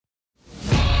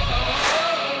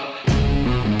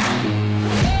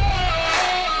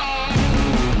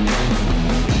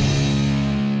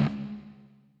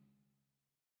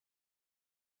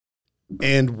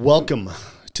And welcome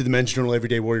to the Men's Journal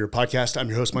Everyday Warrior podcast. I'm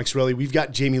your host, Mike Sorelli. We've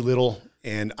got Jamie Little,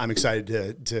 and I'm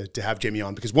excited to have Jamie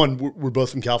on because, one, we're both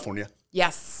from California.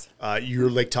 Yes. You're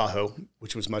Lake Tahoe,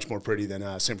 which was much more pretty than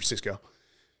San Francisco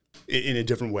in a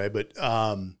different way. But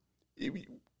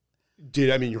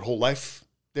your whole life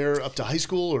there up to high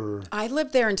school? Or I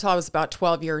lived there until I was about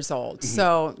 12 years old. Mm-hmm.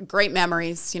 So great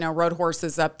memories, rode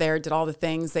horses up there, did all the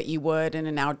things that you would in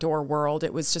an outdoor world.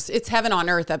 It was it's heaven on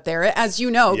earth up there, as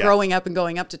you know, growing up and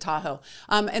going up to Tahoe.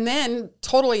 And then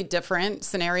totally different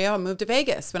scenario. I moved to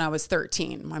Vegas when I was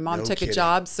 13. My mom took a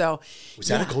job. So was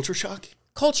that a culture shock?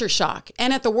 Culture shock.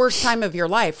 And at the worst time of your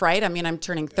life, right? I mean, I'm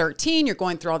turning 13. You're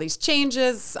going through all these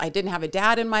changes. I didn't have a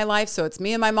dad in my life. So it's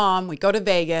me and my mom. We go to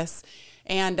Vegas.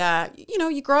 And,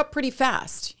 you grow up pretty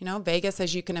fast. Vegas,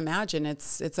 as you can imagine,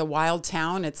 it's a wild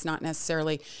town. It's not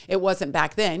necessarily, it wasn't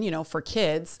back then, for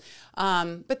kids.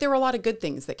 But there were a lot of good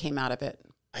things that came out of it.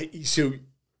 I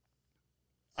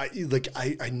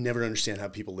never understand how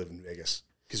people live in Vegas.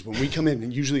 Because when we come in,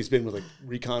 and usually it's been with like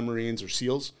recon Marines or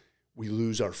SEALs, we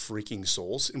lose our freaking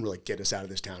souls and we're like, get us out of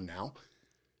this town now.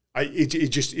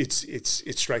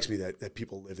 It strikes me that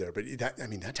people live there. But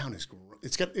that town is,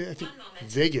 it's got, I think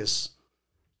Vegas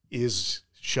is,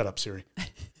 shut up, Siri.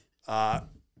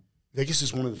 Vegas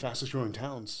is one of the fastest growing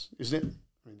towns, isn't it?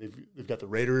 I mean, they've got the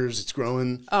Raiders. It's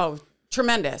growing. Oh,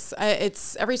 tremendous.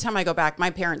 It's every time I go back, my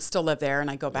parents still live there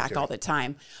and I go back all the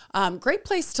time. Great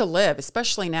place to live,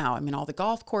 especially now. I mean, all the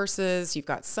golf courses, you've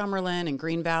got Summerlin and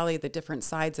Green Valley, the different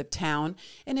sides of town.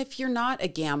 And if you're not a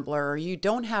gambler or you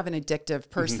don't have an addictive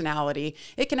personality,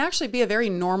 it can actually be a very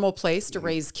normal place to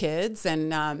raise kids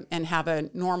and have a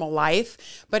normal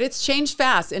life. But it's changed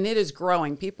fast and it is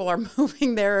growing. People are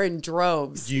moving there in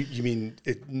droves. You mean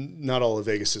not all of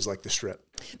Vegas is like the Strip?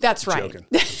 That's right. I'm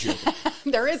joking.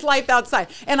 There is life outside.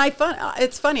 And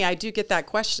it's funny. I do get that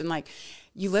question. Like,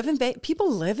 you live in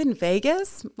people live in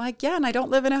Vegas? Like, yeah, and I don't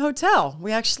live in a hotel.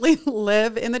 We actually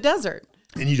live in the desert.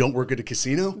 And you don't work at a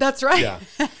casino? That's right. Yeah.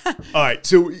 All right.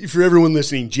 So for everyone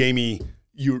listening, Jamie,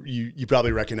 you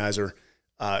probably recognize her.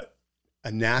 A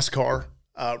NASCAR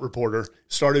reporter,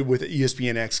 started with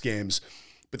ESPN X Games.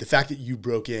 But the fact that you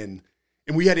broke in,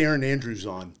 and we had Erin Andrews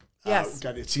on. Yes.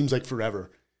 God, it seems like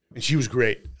forever. And she was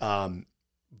great.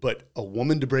 But a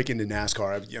woman to break into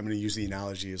NASCAR, I'm going to use the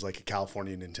analogy as like a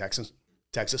Californian in Texas.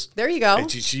 There you go.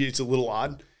 And it's a little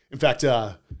odd. In fact,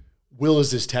 Will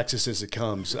is as Texas as it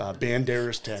comes,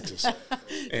 Banderas, Texas.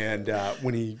 And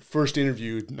when he first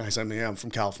interviewed, I said, I'm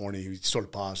from California. He sort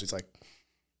of paused. He's like,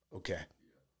 okay.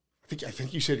 I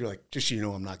think you said, you're like, just so you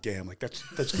know, I'm not gay. I'm like,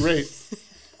 that's great.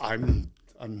 I'm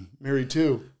married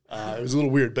too. It was a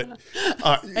little weird, but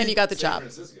and you got the job.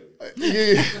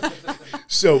 Yeah.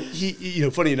 So he,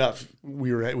 funny enough,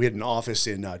 we had an office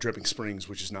in Dripping Springs,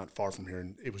 which is not far from here,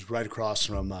 and it was right across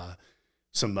from a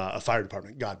fire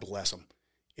department. God bless them.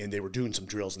 And they were doing some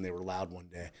drills, and they were loud one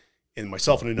day. And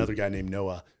myself and another guy named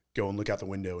Noah go and look out the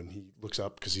window, and he looks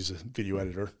up because he's a video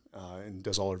editor and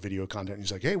does all our video content. And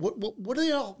he's like, "Hey, what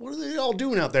are they all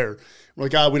doing out there?" We're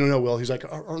like, "We don't know." Will, he's like,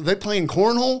 "Are they playing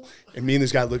cornhole?" And me and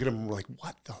this guy look at him, and we're like,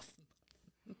 "What the?"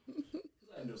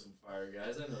 I know some fire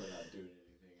guys. I know they're not doing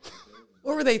anything.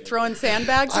 What were they throwing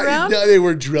sandbags around? No, they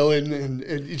were drilling, and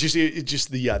it just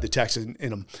the text in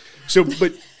them. So,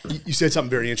 but you said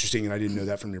something very interesting, and I didn't know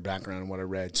that from your background and what I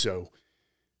read. So,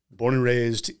 born and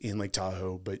raised in Lake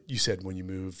Tahoe, but you said when you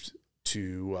moved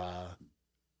to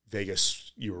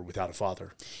Vegas, you were without a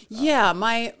father. Yeah,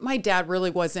 my dad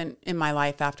really wasn't in my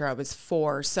life after I was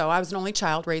 4. So I was an only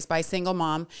child raised by a single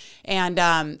mom. And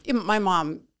my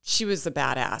mom, she was a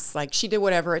badass. Like, she did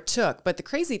whatever it took. But the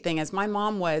crazy thing is my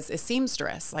mom was a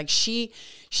seamstress. Like, she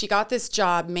got this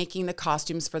job making the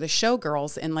costumes for the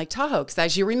showgirls in Lake Tahoe. Because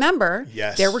as you remember,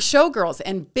 there were showgirls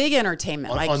and big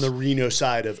entertainment. On the Reno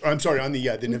side of, on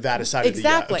the Nevada side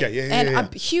exactly. of the,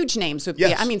 and huge names would be,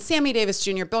 I mean, Sammy Davis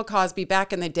Jr., Bill Cosby,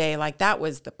 back in the day, like, that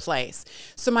was the place.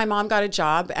 So my mom got a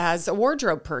job as a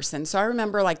wardrobe person. So I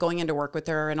remember like going into work with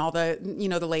her, and all the,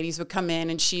 the ladies would come in,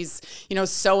 and she's,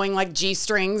 sewing like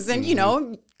G-strings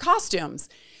and, costumes.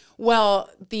 Well,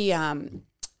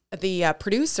 the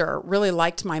producer really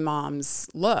liked my mom's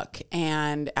look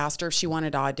and asked her if she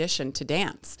wanted to audition to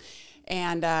dance.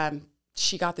 And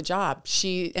she got the job.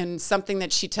 And something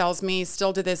that she tells me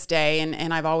still to this day,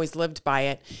 and I've always lived by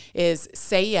it, is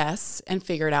say yes and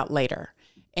figure it out later.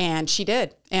 And she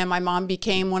did. And my mom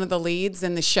became one of the leads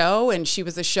in the show, and she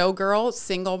was a showgirl,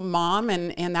 single mom,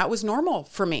 and that was normal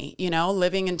for me.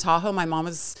 Living in Tahoe, my mom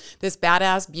was this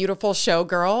badass, beautiful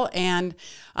showgirl, and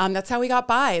that's how we got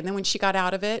by. And then when she got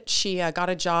out of it, she got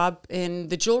a job in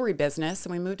the jewelry business,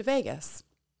 and we moved to Vegas.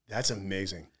 That's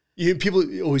amazing. People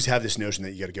always have this notion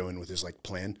that you got to go in with this like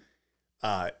plan.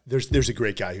 There's a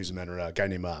great guy who's a mentor, a guy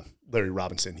named Larry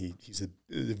Robinson. He's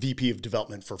the VP of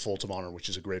development for Folds of Honor, which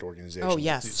is a great organization. Oh,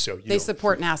 yes. So they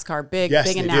support NASCAR, big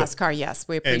in NASCAR. Yes,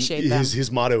 we appreciate them.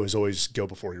 His motto is always go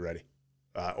before you're ready.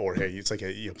 Or, hey, it's like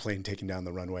a plane taking down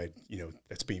the runway,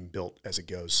 that's being built as it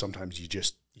goes. Sometimes you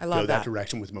just go that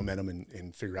direction with momentum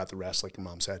and figure out the rest, like your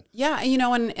mom said. Yeah,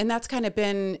 and that's kind of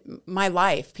been my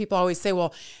life. People always say,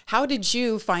 well, how did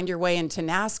you find your way into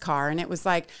NASCAR? And it was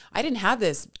like, I didn't have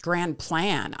this grand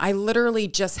plan. I literally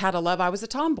just had a love. I was a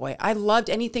tomboy. I loved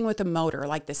anything with a motor,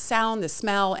 like the sound, the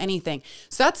smell, anything.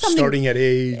 So that's something. Starting at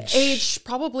age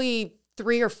probably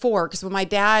 3 or 4, because when my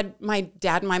dad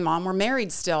and my mom were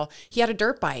married still, he had a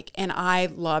dirt bike, and I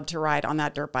loved to ride on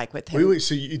that dirt bike with him. Wait,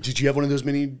 so did you have one of those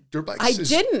mini dirt bikes? I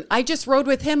didn't. I just rode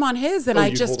with him on his, and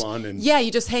I just hold on and you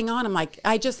just hang on. I'm like,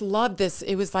 I just loved this.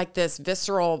 It was like this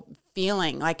visceral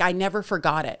feeling. Like I never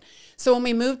forgot it. So when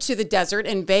we moved to the desert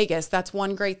in Vegas, that's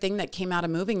one great thing that came out of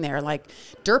moving there. Like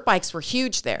dirt bikes were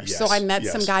huge there. Yes, so I met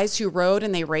some guys who rode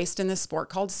and they raced in this sport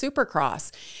called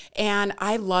Supercross. And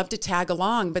I loved to tag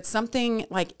along, but something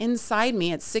like inside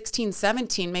me at 16,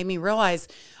 17 made me realize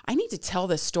I need to tell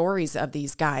the stories of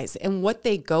these guys and what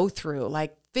they go through,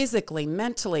 like physically,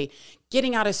 mentally,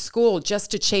 getting out of school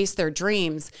just to chase their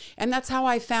dreams. And that's how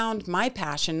I found my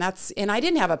passion. And I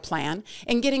didn't have a plan.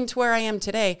 And getting to where I am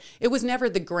today, it was never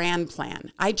the grand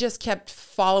plan. I just kept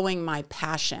following my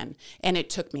passion, and it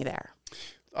took me there.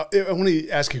 I want to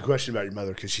ask you a question about your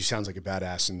mother, because she sounds like a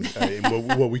badass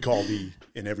and what we call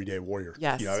an everyday warrior.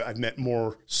 Yes. I've met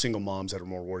more single moms that are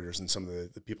more warriors than some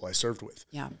of the people I served with.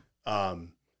 Yeah.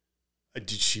 Did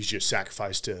she just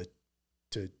sacrifice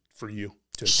for you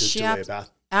to lay a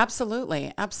path?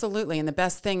 Absolutely. Absolutely. And the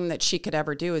best thing that she could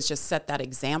ever do is just set that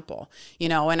example,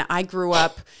 and I grew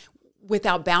up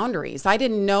without boundaries. I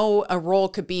didn't know a role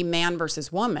could be man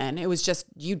versus woman. It was just,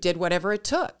 you did whatever it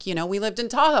took. We lived in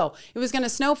Tahoe. It was going to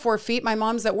snow 4 feet. My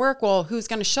mom's at work. Well, who's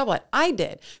going to shovel it? I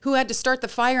did. Who had to start the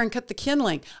fire and cut the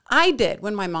kindling? I did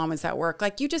when my mom was at work.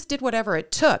 Like, you just did whatever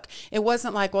it took. It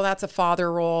wasn't like, well, that's a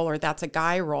father role or that's a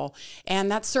guy role. And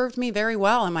that served me very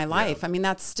well in my life. Yeah. I mean,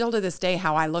 that's still to this day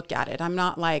how I look at it. I'm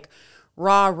not like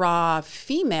rah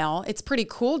female. It's pretty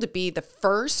cool to be the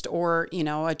first or, a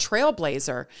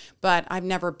trailblazer, but I've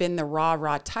never been the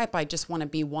rah type. I just want to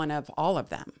be one of all of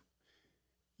them.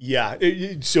 Yeah.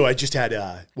 So I just had,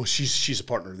 she's a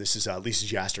partner. This is Lisa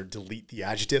Jaster, Delete the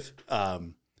Adjective,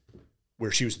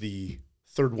 where she was the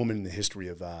third woman in the history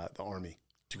of the Army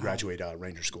to graduate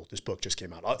Ranger School. This book just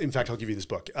came out. In fact, I'll give you this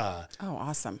book.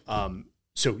 Awesome.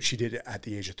 So she did it at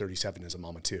the age of 37 as a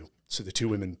mama too. So the 2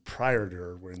 women prior to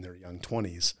her were in their young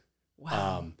 20s.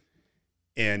 Wow.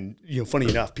 And, funny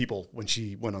enough, people, when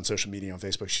she went on social media on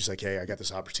Facebook, she's like, hey, I got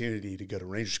this opportunity to go to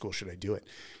Ranger School. Should I do it?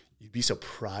 You'd be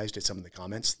surprised at some of the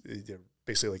comments. They're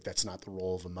basically like, that's not the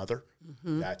role of a mother.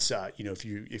 Mm-hmm. That's,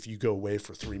 if you go away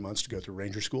for 3 months to go through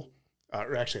Ranger School,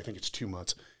 or actually I think it's 2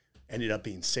 months, ended up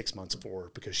being 6 months for her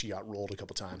because she got rolled a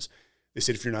couple times. They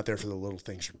said, if you're not there for the little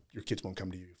things, your kids won't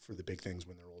come to you for the big things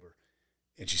when they're older.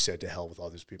 And she said, to hell with all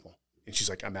those people. And she's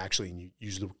like, I'm actually, and you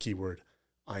use the key word,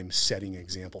 I'm setting an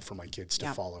example for my kids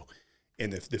to follow.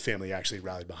 And the family actually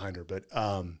rallied behind her. But,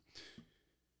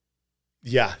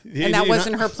 yeah. And that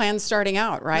wasn't her plan starting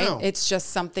out, right? No. It's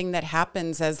just something that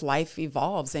happens as life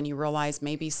evolves and you realize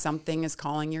maybe something is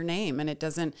calling your name. And it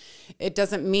doesn't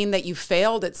mean that you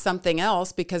failed at something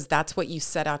else, because that's what you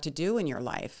set out to do in your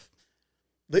life.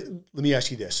 Let me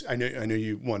ask you this. I know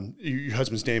you won. Your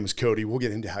husband's name is Cody. We'll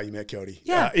get into how you met Cody.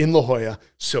 Yeah. In La Jolla.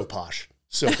 So posh.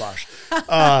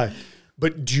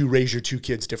 But do you raise your 2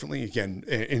 kids differently? Again,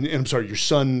 and I'm sorry, your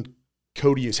son,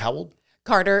 Cody, is how old?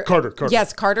 Carter.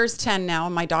 Yes, Carter's 10 now,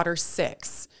 and my daughter's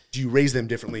 6. Do you raise them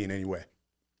differently in any way?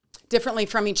 Differently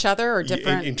from each other, or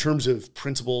different? In terms of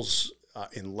principles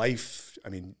in life, I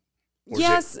mean...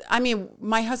 Yes. I mean,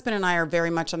 my husband and I are very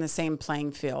much on the same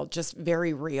playing field, just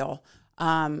very real.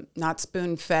 Not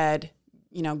spoon-fed,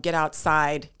 get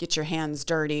outside, get your hands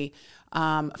dirty,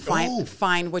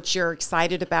 find what you're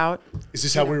excited about. Is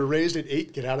this how we were raised at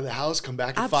 8? Get out of the house, come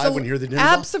back at 5 when you hear the dinner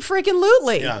bell?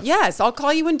 Absolutely. Yeah. Yes, I'll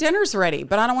call you when dinner's ready,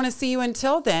 but I don't want to see you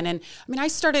until then. And I mean, I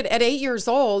started at 8 years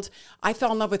old. I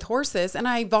fell in love with horses, and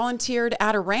I volunteered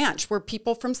at a ranch where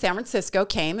people from San Francisco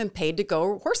came and paid to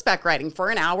go horseback riding for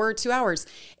an hour or 2 hours.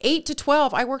 8 to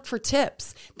 12, I worked for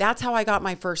tips. That's how I got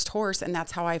my first horse, and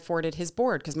that's how I afforded his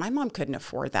board, because my mom couldn't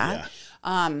afford that.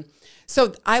 Yeah.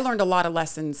 So I learned a lot of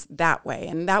lessons that way,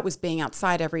 and that was being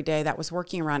outside every day. That was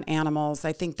working around animals.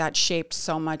 I think that shaped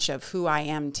so much of who I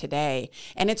am today.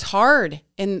 And it's hard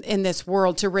in this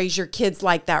world to raise your kids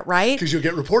like that, right? Because you'll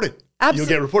get reported. You'll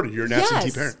get reported. You're an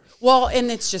absentee parent. Well, and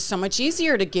it's just so much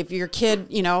easier to give your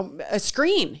kid, a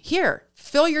screen. Here,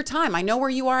 fill your time. I know where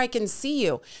you are. I can see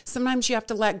you. Sometimes you have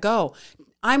to let go.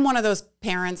 I'm one of those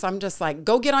parents. I'm just like,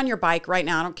 go get on your bike right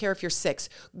now. I don't care if you're 6.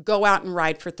 Go out and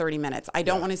ride for 30 minutes. I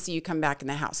don't want to see you come back in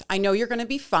the house. I know you're going to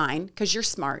be fine because you're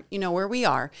smart. You know where we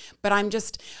are. But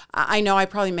I know I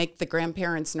probably make the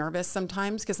grandparents nervous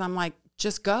sometimes because I'm like,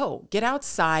 just go. Get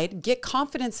outside. Get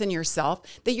confidence in yourself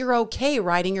that you're okay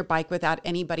riding your bike without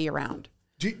anybody around.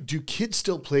 Do kids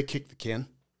still play kick the can?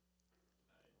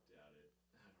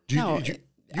 No. You play kick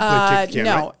the can,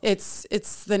 no, right?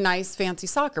 it's the nice fancy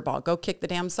soccer ball. Go kick the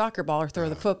damn soccer ball or throw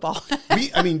the football.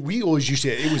 we always used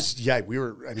to.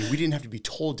 We didn't have to be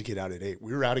told to get out at 8.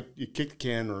 We were out at you kick the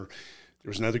can, or there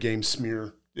was another game,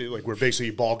 smear, like where basically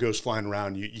your ball goes flying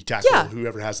around. You tackle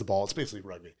whoever has the ball. It's basically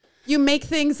rugby. You make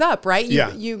things up, right?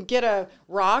 You get a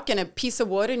rock and a piece of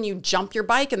wood and you jump your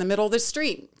bike in the middle of the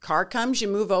street. Car comes, you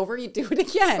move over, you do it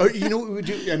again. Oh, you know what we would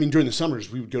do? I mean, during the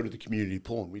summers, we would go to the community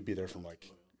pool and we'd be there from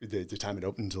like the time it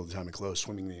opened until the time it closed,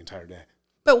 swimming the entire day.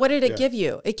 But what did it give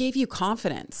you? It gave you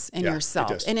confidence in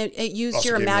yourself. It and it used also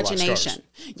your gave me a lot of imagination.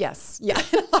 Yes. Yeah.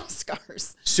 A lot of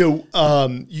scars. So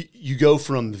you go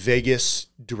from Vegas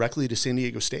directly to San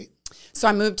Diego State? So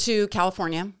I moved to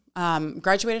California.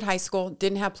 Graduated high school,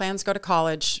 didn't have plans to go to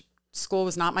college. School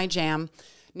was not my jam.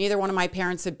 Neither one of my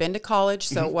parents had been to college,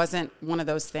 so it wasn't one of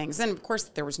those things. And of course,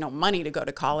 there was no money to go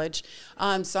to college.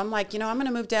 So I'm like, I'm going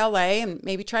to move to LA and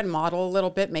maybe try to model a little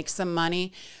bit, make some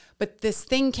money. But this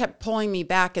thing kept pulling me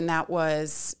back, and that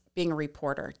was being a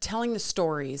reporter, telling the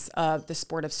stories of the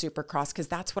sport of Supercross, because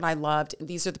that's what I loved.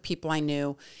 These are the people I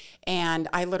knew. And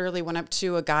I literally went up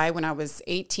to a guy when I was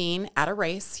 18 at a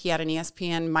race. He had an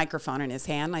ESPN microphone in his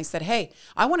hand. And I said, hey,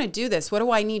 I want to do this. What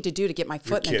do I need to do to get my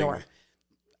foot in the door?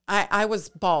 I was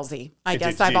ballsy. I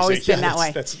guess I've always been that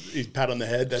way. That's pat on the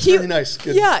head. That's very nice.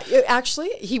 Good. Yeah, actually,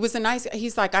 he was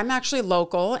he's like, I'm actually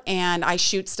local and I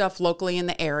shoot stuff locally in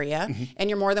the area, and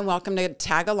you're more than welcome to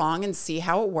tag along and see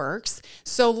how it works.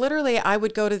 So literally I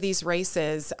would go to these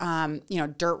races,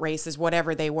 dirt races,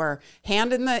 whatever they were,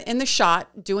 hand in the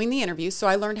shot, doing the interview. So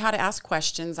I learned how to ask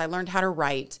questions. I learned how to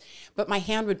write, but my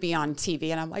hand would be on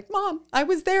TV and I'm like, Mom, I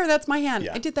was there. That's my hand.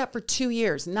 Yeah. I did that for 2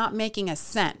 years, not making a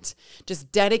cent,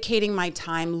 just dedicating my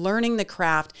time, learning the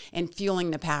craft, and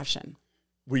fueling the passion.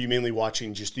 Were you mainly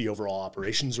watching just the overall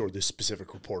operations or the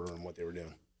specific reporter and what they were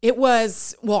doing? It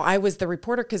was, I was the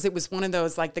reporter because it was one of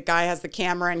those, like the guy has the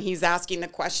camera and he's asking the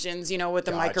questions, with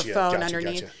the microphone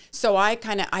underneath. Gotcha. So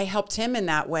I helped him in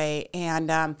that way. And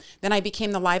then I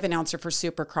became the live announcer for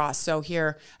Supercross. So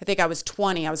here, I think I was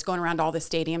 20. I was going around all the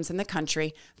stadiums in the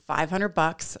country,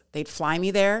 $500. They'd fly me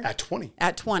there. At 20?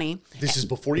 At 20. This is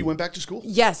before you went back to school?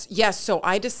 Yes. So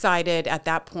I decided at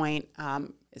that point,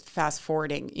 fast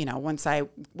forwarding, once I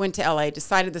went to LA,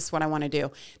 decided this is what I want to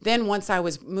do. Then once I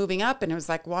was moving up and it was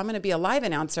like, well, I'm going to be a live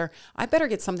announcer, I better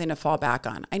get something to fall back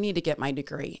on. I need to get my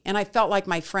degree. And I felt like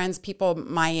my friends, people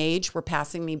my age, were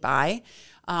passing me by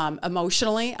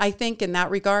emotionally, I think, in that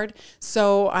regard.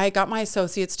 So I got my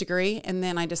associate's degree and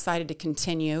then I decided to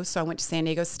continue. So I went to San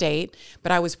Diego State,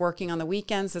 but I was working on the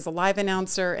weekends as a live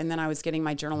announcer and then I was getting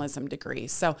my journalism degree.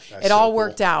 So it all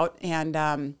worked out.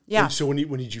 And yeah. So when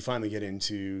did you finally get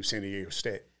into San Diego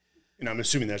State? And I'm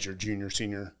assuming that's your junior,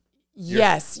 senior year?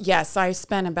 Yes. I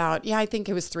spent about, I think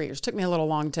it was 3 years. Took me a little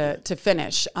long to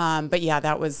finish. But yeah,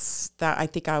 that was that. I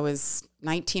think I was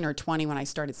 19 or 20 when I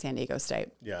started San Diego State.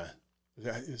 Yeah.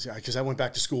 Because I went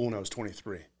back to school when I was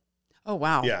 23. Oh,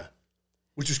 wow. Yeah.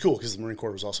 Which was cool because the Marine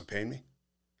Corps was also paying me.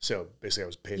 So basically I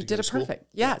was paid to go to school. You did it perfect.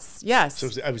 Yes.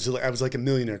 So I was like a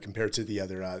millionaire compared to the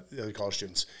other college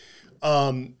students.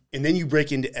 And then you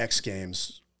break into X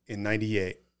Games in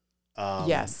 98.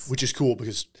 Yes. Which is cool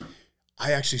because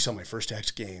I actually saw my first X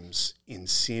Games in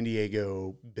San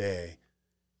Diego Bay.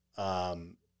 I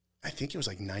think it was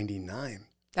like 99.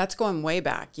 That's going way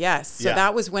back. Yes. So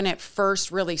that was when it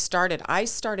first really started. I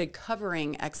started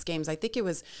covering X Games. I think it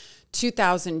was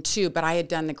 2002, but I had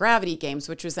done the Gravity Games,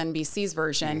 which was NBC's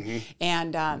version. Mm-hmm.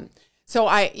 And so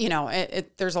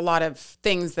there's a lot of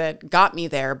things that got me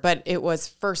there, but it was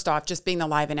first off just being the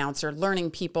live announcer,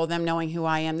 learning people, them knowing who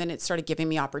I am. Then it started giving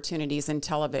me opportunities in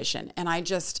television. And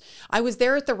I was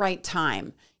there at the right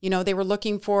time. They were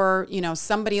looking for,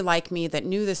 somebody like me that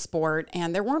knew the sport,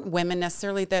 and there weren't women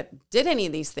necessarily that did any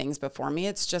of these things before me.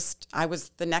 It's just, I was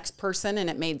the next person and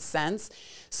it made sense.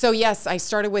 So yes, I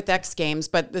started with X Games,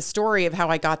 but the story of how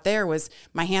I got there was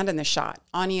my hand in the shot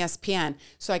on ESPN.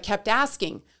 So I kept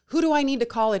asking, who do I need to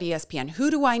call at ESPN?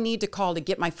 Who do I need to call to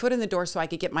get my foot in the door so I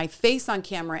could get my face on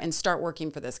camera and start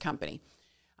working for this company?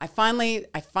 I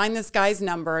find this guy's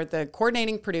number, the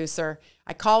coordinating producer.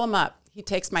 I call him up. he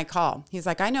takes my call. He's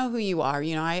like, I know who you are.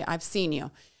 You know, I've seen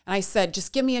you. And I said,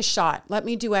 just give me a shot. Let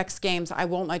me do X Games. I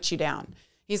won't let you down.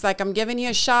 He's like, I'm giving you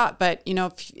a shot, but you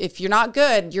know, if you're not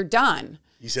good, you're done.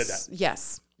 You said that.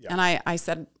 Yes. Yeah. And I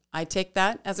said, I take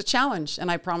that as a challenge,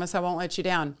 and I promise I won't let you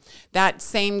down. That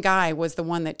same guy was the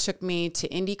one that took me to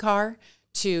IndyCar,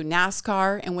 to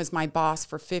NASCAR, and was my boss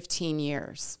for 15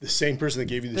 years. The same person that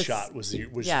gave you the shot was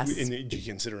yes. And did you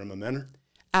consider him a mentor?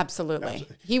 Absolutely.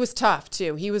 He was tough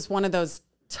too. He was one of those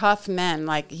tough men.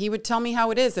 Like, he would tell me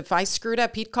how it is. If I screwed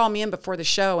up, he'd call me in before the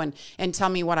show and tell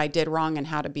me what I did wrong and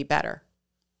how to be better.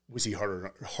 Was he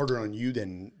harder on you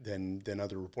than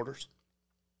other reporters?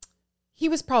 He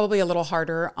was probably a little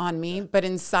harder on me, but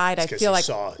inside I feel like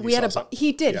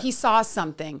he did. Yeah. He saw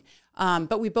something.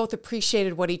 But we both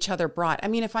appreciated what each other brought. I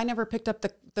mean, if I never picked up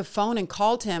the phone and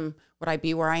called him, would I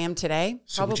be where I am today?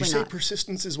 So probably would you not. say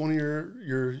persistence is one of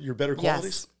your better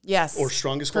qualities? Yes. Or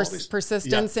strongest qualities?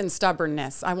 Persistence and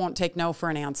stubbornness. I won't take no for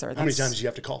an answer. How many times do you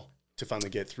have to call to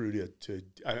finally get through to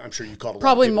I'm sure you called a lot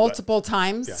probably of people, multiple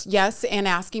times, yes, and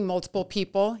asking multiple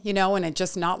people, you know, and it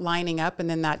just not lining up. And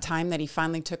then that time that he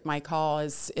finally took my call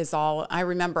is all I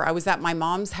remember. I was at my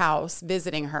mom's house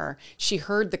visiting her. She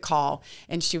heard the call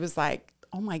and she was like,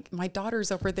 oh my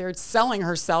daughter's over there selling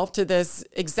herself to this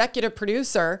executive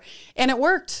producer, and it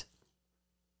worked.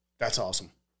 That's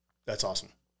awesome. That's awesome.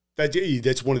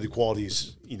 That's one of the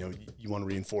qualities, you know, you want to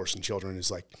reinforce in children is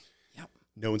like,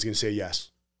 no one's going to say yes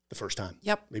the first time.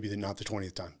 Yep. Maybe not the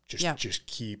 20th time. Just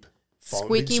keep following.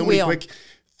 Squeaky so wheel. Many quick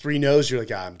 3 no's, you're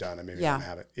like, I'm done. Maybe I don't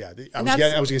have it. Yeah. I was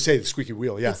going to say the squeaky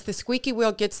wheel. Yeah. It's the squeaky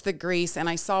wheel gets the grease. And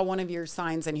I saw one of your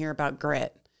signs in here about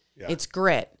grit. Yeah. It's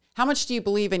grit. How much do you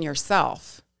believe in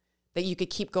yourself that you could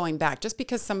keep going back? Just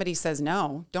because somebody says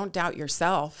no, don't doubt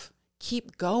yourself.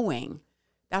 Keep going.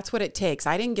 That's what it takes.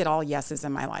 I didn't get all yeses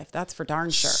in my life. That's for darn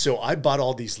sure. So I bought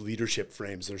all these leadership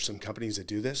frames. There's some companies that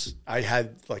do this. I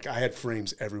had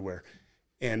frames everywhere.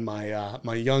 And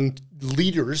my young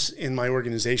leaders in my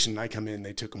organization, I come in,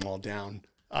 they took them all down.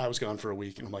 I was gone for a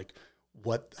week, and I'm like,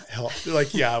 what the hell? They're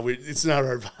like, it's not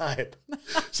our vibe.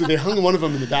 So they hung one of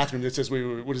them in the bathroom that says, we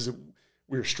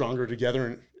were stronger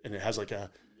together, and it has like a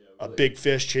big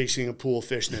fish chasing a pool of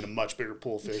fish, and then a much bigger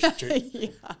pool of fish.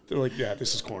 They're like,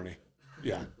 this is corny.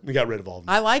 Yeah, we got rid of all of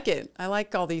them. I like it. I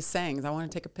like all these sayings. I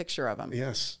want to take a picture of them.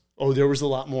 Yes. Oh, there was a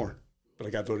lot more, but I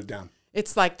got voted down.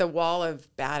 It's like the wall of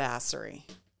badassery.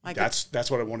 Like that's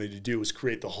what I wanted to do, was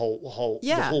create the whole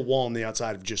wall on the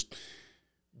outside of just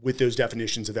with those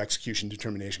definitions of execution,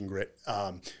 determination, grit.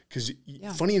 Because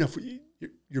funny enough,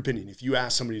 your opinion, if you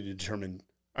ask somebody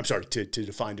to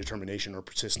define determination or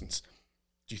persistence,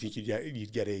 do you think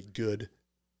you'd get a good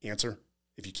answer?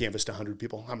 If you canvassed 100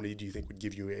 people, how many do you think would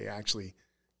give you a actually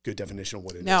good definition of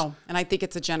what it is? No, and I think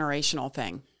it's a generational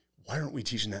thing. Why aren't we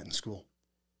teaching that in school?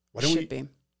 Why don't we? Should be.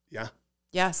 Yeah.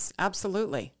 Yes,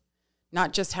 absolutely.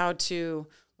 Not just how to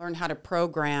learn how to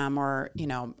program or, you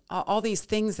know, all these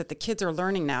things that the kids are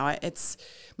learning now. It's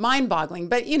mind-boggling.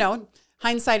 But, you know,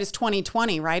 hindsight is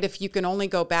 20/20, right? If you can only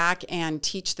go back and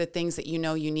teach the things that you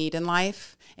know you need in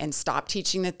life and stop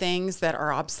teaching the things that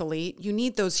are obsolete, you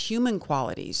need those human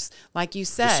qualities, like you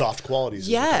said. The soft qualities.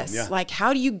 Yes. Like,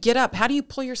 how do you get up? How do you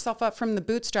pull yourself up from the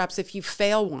bootstraps if you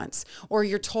fail once or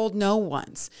you're told no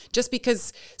once? Just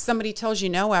because somebody tells you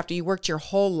no after you worked your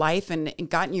whole life and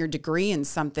gotten your degree in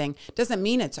something doesn't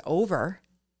mean it's over.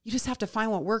 You just have to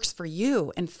find what works for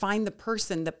you and find the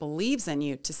person that believes in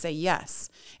you to say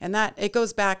yes. And that it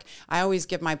goes back. I always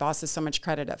give my bosses so much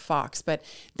credit at Fox, but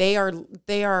they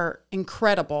are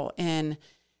incredible in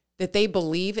that they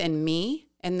believe in me,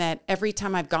 and that every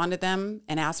time I've gone to them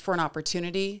and asked for an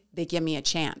opportunity, they give me a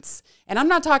chance. And I'm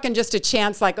not talking just a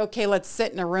chance like, okay, let's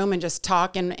sit in a room and just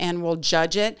talk and we'll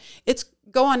judge it. It's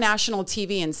go on national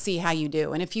TV and see how you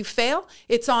do. And if you fail,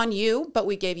 it's on you, but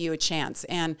we gave you a chance.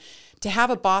 And to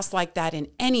have a boss like that in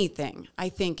anything, I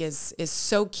think is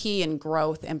so key in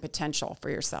growth and potential for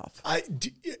yourself. I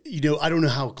don't know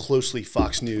how closely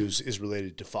Fox News is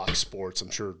related to Fox Sports.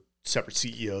 I'm sure separate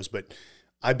CEOs, but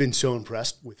I've been so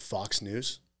impressed with Fox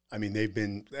News. I mean,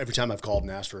 every time I've called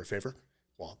and asked for a favor,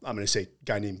 well, I'm going to say a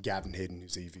guy named Gavin Hayden,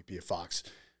 who's the EVP of Fox,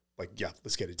 like,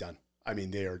 let's get it done. I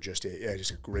mean, they are just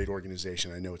a great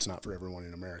organization. I know it's not for everyone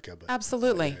in America, but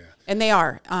absolutely, and they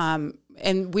are.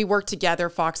 And we work together.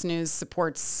 Fox News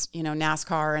supports, you know,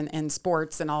 NASCAR and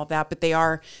sports and all of that, but they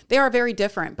are very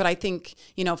different. But I think,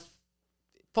 you know,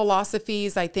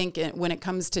 philosophies, I think, when it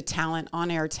comes to talent,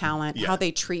 on-air talent, how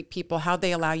they treat people, how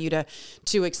they allow you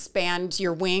to expand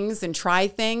your wings and try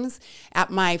things. At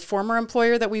my former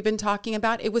employer that we've been talking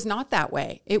about, it was not that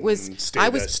way. It was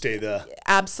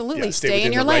absolutely stay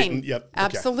in your lane.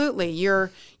 Absolutely,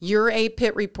 you're a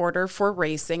pit reporter for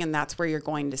racing, and that's where you're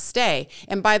going to stay.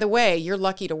 And by the way, you're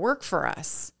lucky to work for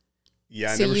us.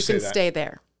 Yeah, so you can stay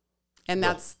there, and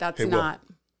that's not.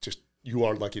 Just you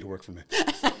are lucky to work for me.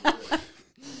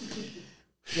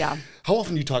 Yeah. How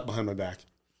often do you talk behind my back?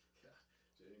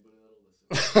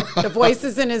 The voice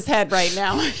is in his head right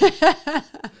now.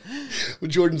 Well,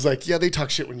 Jordan's like, yeah, they talk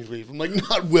shit when you leave. I'm like,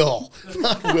 not Will.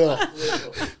 Not Will.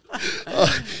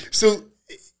 So,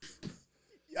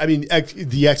 I mean,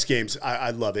 the X Games,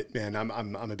 I love it, man.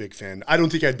 I'm a big fan. I don't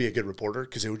think I'd be a good reporter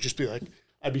because it would just be like,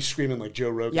 I'd be screaming like Joe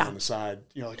Rogan on the side.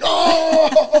 You know, like,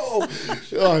 oh!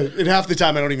 And half the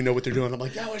time I don't even know what they're doing. I'm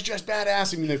like, that was just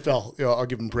badass. I mean, they fell. You know, I'll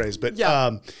give them praise. But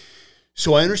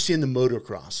so I understand the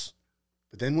motocross.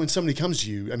 But then when somebody comes to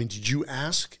you, I mean, did you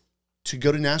ask to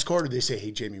go to NASCAR, or did they say,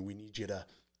 hey, Jamie, we need you to?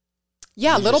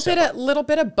 Yeah, a little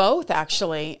bit of both,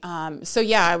 actually. So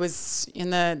yeah, I was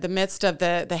in the midst of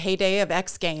the heyday of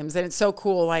X Games, and it's so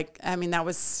cool. Like, I mean, that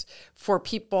was for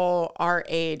people our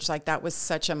age. Like, that was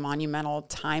such a monumental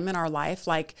time in our life.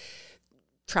 Like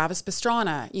Travis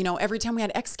Pastrana, you know, every time we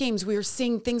had X Games, we were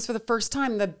seeing things for the first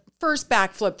time. The first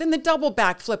backflip, then the double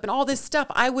backflip, and all this stuff.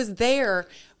 I was there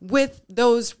with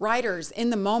those riders in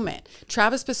the moment.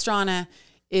 Travis Pastrana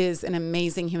is an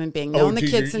amazing human being. Known the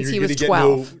kid since he was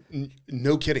 12.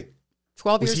 No kidding.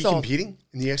 12 years old. Was he competing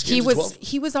in the X Games?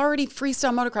 He was already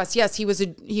freestyle motocross. Yes, he was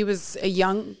a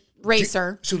young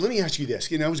racer. So let me ask you this.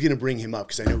 And I was going to bring him up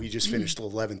because I know he just finished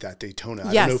 11th at Daytona.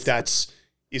 I don't know if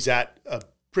is that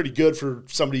pretty good for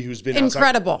somebody who's been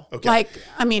incredible. Okay. Like,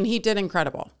 I mean, he did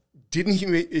incredible. Didn't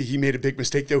he made a big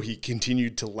mistake though? He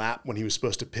continued to lap when he was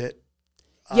supposed to pit.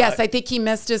 Yes, I think he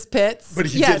missed his pits. But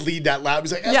he did lead that lap.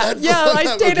 He's like,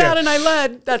 I stayed out and I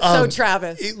led. That's so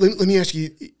Travis. Let me ask you: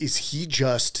 is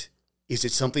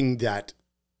it something that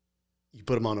you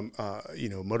put him on a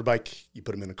motorbike, you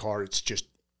put him in a car? It's just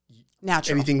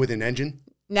natural. Anything with an engine.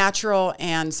 Natural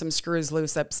and some screws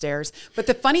loose upstairs. But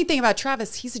the funny thing about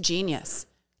Travis, he's a genius.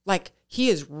 Like, he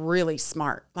is really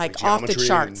smart, like off the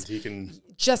charts. He can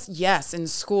in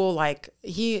school, like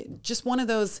just one of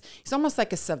those. He's almost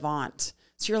like a savant.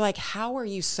 So you're like, how are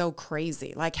you so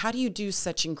crazy? Like, how do you do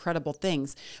such incredible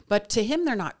things? But to him,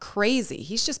 they're not crazy.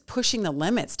 He's just pushing the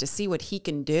limits to see what he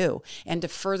can do and to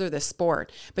further the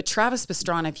sport. But Travis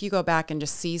Pastrana, if you go back and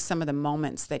just see some of the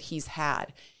moments that he's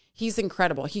had, he's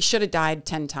incredible. He should have died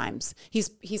 10 times.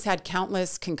 He's had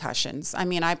countless concussions. I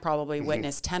mean, I probably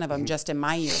witnessed 10 of them just in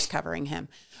my years covering him.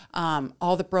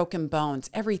 All the broken bones,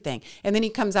 everything. And then he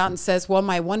comes out and says, well,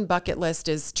 my one bucket list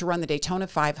is to run the Daytona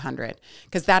 500,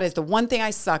 because that is the one thing I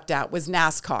sucked at was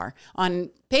NASCAR on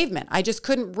pavement. I just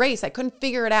couldn't race. I couldn't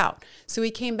figure it out. So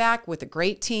he came back with a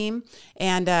great team.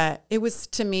 And it was,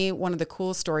 to me, one of the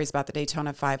coolest stories about the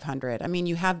Daytona 500. I mean,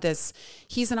 you have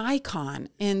he's an icon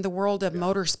in the world of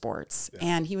motorsports,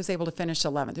 and he was able to finish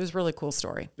 11th. It was a really cool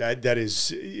story.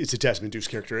 It's a testament to his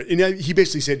character. And he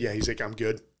basically said, he's like, I'm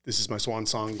good. This is my swan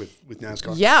song with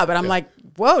NASCAR. Yeah, but I'm like,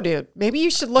 whoa, dude, maybe you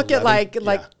should look 11,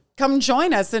 at come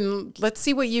join us and let's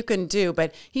see what you can do.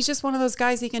 But he's just one of those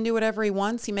guys, he can do whatever he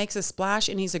wants. He makes a splash,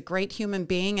 and he's a great human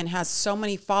being and has so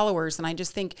many followers. And I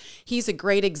just think he's a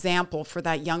great example for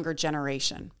that younger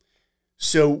generation.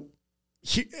 So,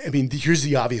 here's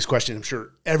the obvious question. I'm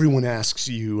sure everyone asks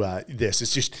you this.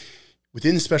 It's just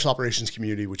within the special operations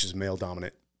community, which is male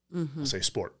dominant, I'll say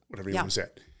sport, whatever you want to say.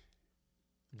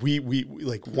 We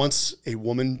like, once a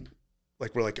woman,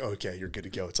 like, we're like, okay, you're good to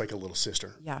go. It's like a little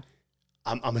sister. Yeah.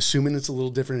 I'm assuming it's a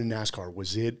little different in NASCAR.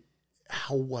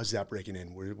 How was that breaking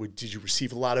in? Did you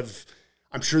receive a lot of,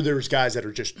 I'm sure there's guys that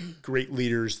are just great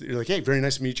leaders. They're like, hey, very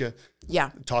nice to meet you. Yeah.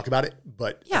 Talk about it.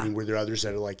 But were there others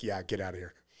that are like, yeah, get out of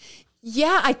here?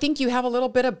 Yeah, I think you have a little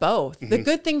bit of both. The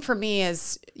good thing for me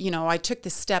is, I took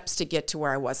the steps to get to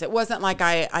where I was. It wasn't like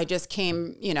I just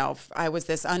came, I was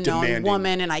this unknown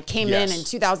woman and I came in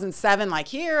 2007, like,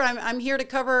 here, I'm here to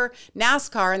cover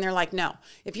NASCAR. And they're like, no,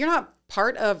 if you're not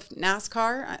part of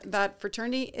NASCAR, that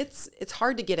fraternity, it's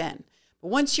hard to get in. But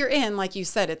once you're in, like you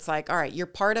said, it's like, all right, you're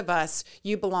part of us.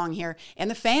 You belong here. And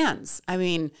the fans, I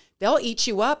mean, they'll eat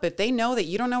you up if they know that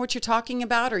you don't know what you're talking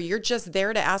about, or you're just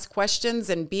there to ask questions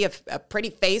and be a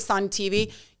pretty face on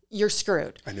TV. You're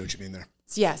screwed. I know what you mean there.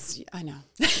 Yes, I know.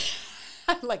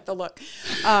 I like the look.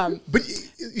 But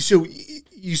so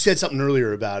you said something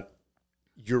earlier about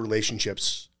your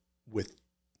relationships with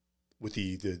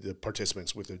the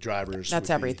participants, with the drivers. That's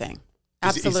everything.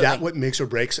 Absolutely. Is that what makes or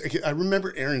breaks? I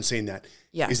remember Aaron saying that.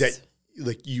 Yes. Is that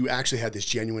like you actually had this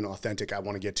genuine, authentic, I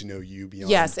want to get to know you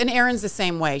beyond. Yes. And Erin's the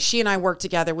same way. She and I worked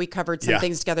together. We covered some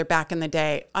things together back in the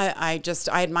day. I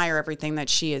admire everything that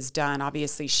she has done.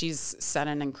 Obviously, she's set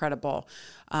an incredible,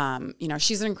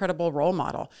 she's an incredible role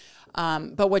model.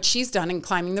 But what she's done in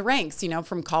climbing the ranks,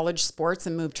 from college sports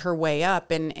and moved her way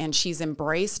up and she's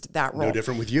embraced that role. No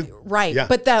different with you. Right. Yeah.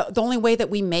 But the only way that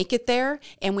we make it there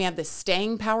and we have the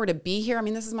staying power to be here. I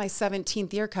mean, this is my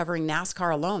 17th year covering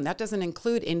NASCAR alone. That doesn't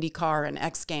include IndyCar and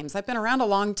X Games. I've been around a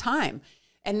long time.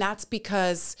 And that's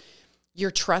because you're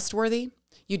trustworthy.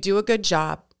 You do a good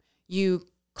job. You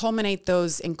culminate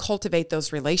those and cultivate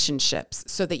those relationships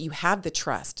so that you have the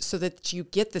trust, so that you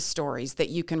get the stories that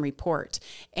you can report.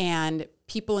 And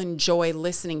people enjoy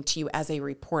listening to you as a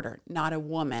reporter, not a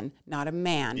woman, not a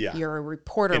man. Yeah. You're a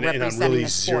reporter representing and I'm really a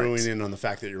sport. zeroing in on the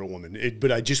fact that you're a woman.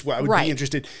 I would be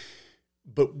interested.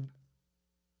 And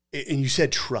you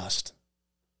said trust.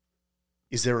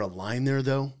 Is there a line there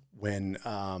though? When,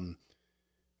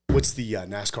 what's the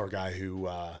NASCAR guy who,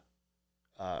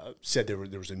 said there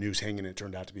was a noose hanging and it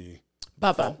turned out to be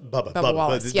Bubba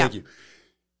Wallace. Thank you.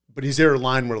 But is there a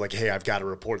line where like, hey, I've got to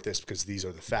report this because these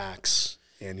are the facts?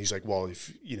 And he's like, well,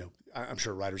 if I'm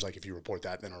sure writers like if you report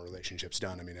that, then our relationship's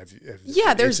done. I mean,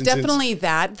 have there's definitely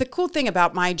that. The cool thing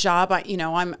about my job,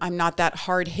 I'm not that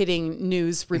hard hitting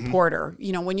news reporter.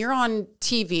 When you're on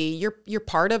TV, you're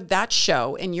part of that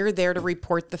show and you're there to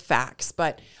report the facts.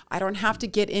 But I don't have to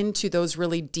get into those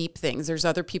really deep things. There's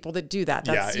other people that do that.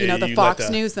 That's the Fox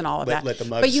News and all of that.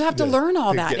 But you have to learn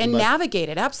all that and navigate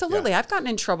it. Absolutely, I've gotten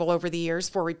in trouble over the years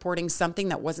for reporting something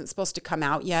that wasn't supposed to come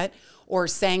out yet, or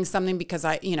saying something because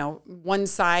I, one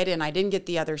side and I didn't get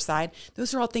the other side.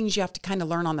 Those are all things you have to kind of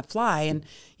learn on the fly. And,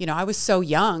 I was so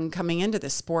young coming into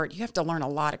this sport. You have to learn a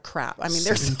lot of crap. I mean,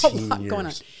 there's a lot going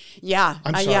on. Yeah.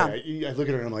 I'm sorry. I look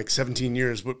at her and I'm like, 17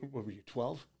 years. What were you,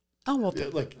 12? Oh, well,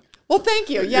 well, thank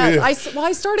you. Yes.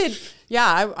 I started,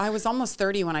 I was almost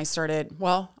 30 when I started.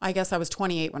 Well, I guess I was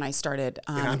 28 when I started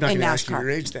I'm not going to ask you your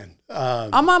age then.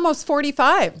 I'm almost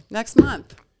 45 next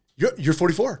month. You're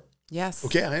 44? Yes.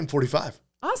 Okay, I am 45.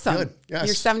 Awesome. Good. Yes.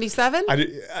 You're 77?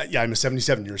 I'm a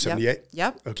 77. You're a 78?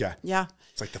 Yep. Okay. Yeah.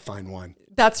 It's like the fine wine.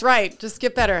 That's right. Just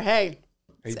get better. Hey,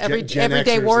 it's Gen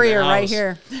everyday Xers warrior right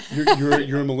here.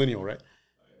 You're a millennial, right?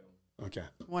 Okay.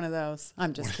 One of those.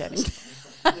 I'm just kidding.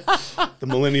 The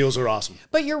millennials are awesome.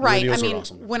 But you're right. I mean,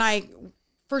 awesome. When I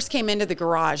first came into the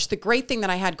garage, the great thing that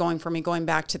I had going for me, going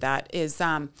back to that, is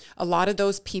a lot of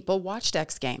those people watched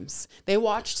X Games. They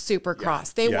watched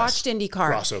Supercross. They watched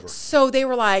IndyCar. Crossover. So they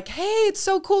were like, hey, it's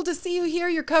so cool to see you here.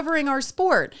 You're covering our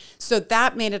sport. So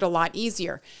that made it a lot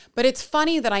easier. But it's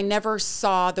funny that I never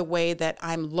saw the way that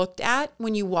I'm looked at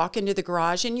when you walk into the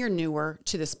garage and you're newer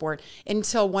to the sport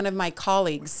until one of my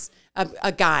colleagues,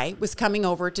 a guy, was coming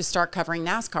over to start covering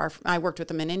NASCAR. I worked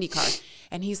with him in IndyCar.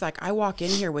 And he's like, I walk in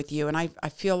here with you and I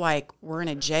feel like we're in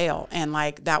a jail. And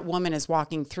like that woman is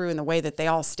walking through in the way that they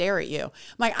all stare at you. I'm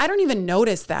like, I don't even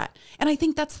notice that. And I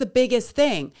think that's the biggest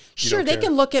thing. Sure, they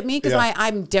can look at me because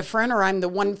I'm different, or I'm the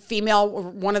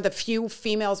one of the few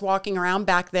females walking around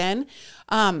back then.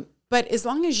 But as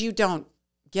long as you don't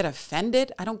get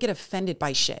offended. I don't get offended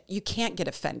by shit. You can't get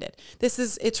offended.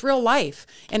 It's real life.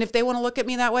 And if they want to look at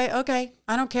me that way, okay,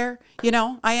 I don't care.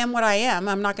 I am what I am.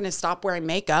 I'm not going to stop wearing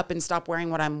makeup and stop wearing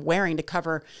what I'm wearing to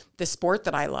cover the sport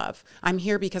that I love. I'm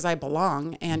here because I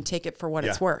belong and take it for what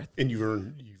it's worth. And you've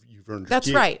earned That's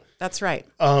keep. right. That's right.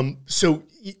 So,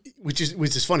 which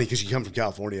is funny because you come from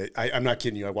California. I'm not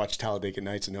kidding you. I watched Talladega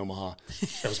Nights in Omaha.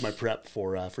 That was my prep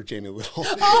for Jamie Little.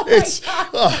 Oh it's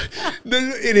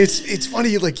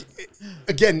funny. Like,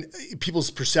 again,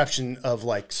 people's perception of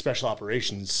like special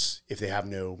operations, if they have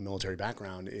no military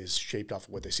background, is shaped off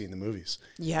of what they see in the movies.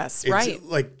 Yes, it's right.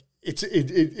 Like,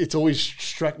 it's always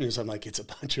struck me as I'm like, it's a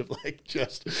bunch of like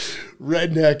just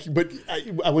redneck. But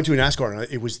I went to a NASCAR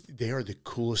and they are the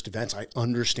coolest events. I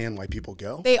understand why people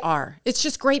go. They are. It's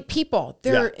just great people.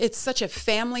 It's such a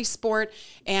family sport.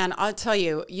 And I'll tell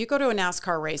you, you go to a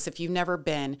NASCAR race, if you've never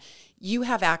been, you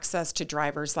have access to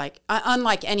drivers like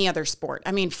unlike any other sport.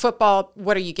 I mean, football,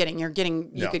 what are you getting? You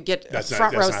could get a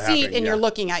front row seat and you're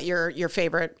looking at your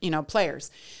favorite, players.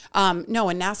 No,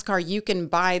 in NASCAR, you can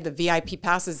buy the VIP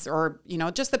passes or,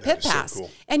 just the pit pass. So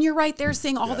cool. And you're right there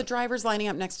seeing all the drivers lining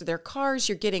up next to their cars.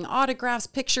 You're getting autographs,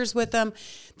 pictures with them.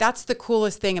 That's the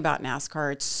coolest thing about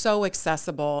NASCAR. It's so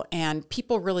accessible and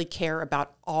people really care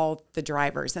about all the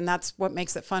drivers. And that's what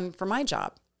makes it fun for my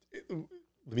job.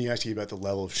 Let me ask you about the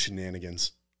level of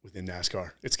shenanigans within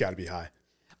NASCAR. It's got to be high.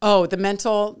 Oh, the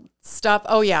mental stuff.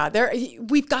 Oh yeah.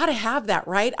 We've got to have that,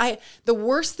 right? The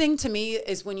worst thing to me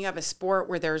is when you have a sport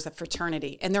where there's a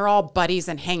fraternity and they're all buddies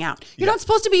and hang out. You're not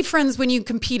supposed to be friends when you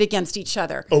compete against each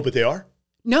other. Oh, but they are?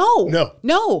 No,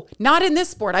 not in this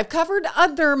sport. I've covered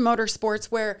other motorsports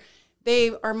where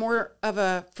they are more of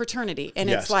a fraternity. And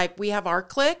it's like we have our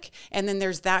clique and then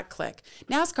there's that clique.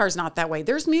 NASCAR's not that way.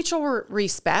 There's mutual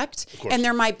respect. And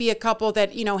there might be a couple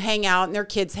that, hang out and their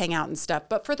kids hang out and stuff.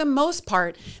 But for the most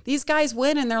part, these guys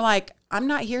win and they're like, I'm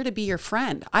not here to be your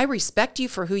friend. I respect you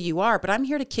for who you are, but I'm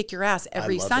here to kick your ass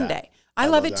every Sunday. I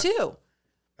love it too.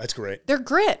 That's great. They're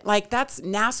grit. Like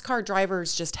NASCAR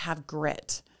drivers just have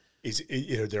grit.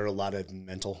 Are there a lot of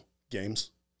mental games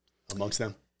amongst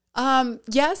them?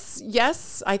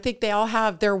 Yes. I think they all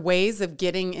have their ways of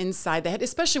getting inside the head,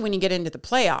 especially when you get into the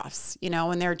playoffs,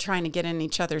 when they're trying to get in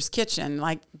each other's kitchen.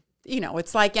 Like,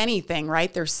 it's like anything,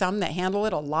 right? There's some that handle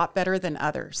it a lot better than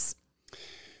others.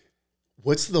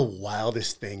 What's the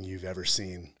wildest thing you've ever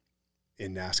seen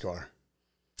in NASCAR?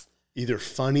 Either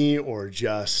funny or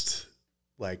just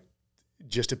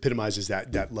epitomizes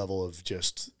that level of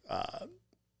just,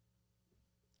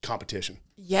 competition.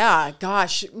 Yeah,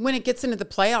 gosh, when it gets into the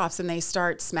playoffs and they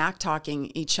start smack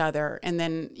talking each other and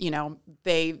then,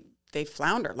 they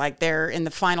flounder, like they're in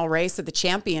the final race of the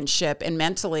championship and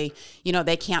mentally,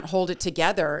 they can't hold it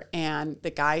together. And the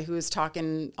guy who's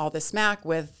talking all the smack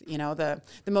with, the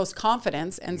most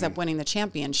confidence ends up winning the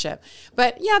championship.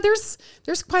 But yeah, there's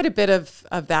quite a bit of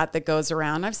that goes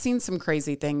around. I've seen some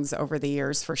crazy things over the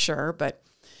years for sure, but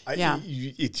yeah.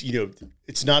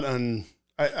 It's not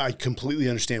I completely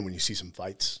understand when you see some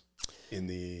fights in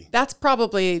the... That's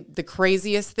probably the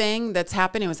craziest thing that's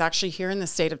happened. It was actually here in the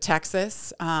state of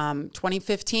Texas,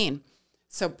 2015.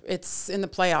 So it's in the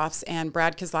playoffs, and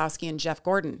Brad Keselowski and Jeff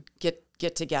Gordon get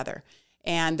together.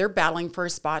 And they're battling for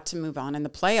a spot to move on in the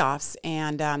playoffs.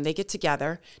 And they get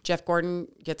together. Jeff Gordon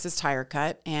gets his tire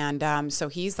cut. And so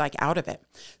he's like out of it.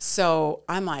 So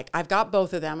I'm like, I've got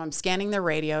both of them. I'm scanning their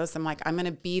radios. I'm like, I'm going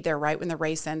to be there right when the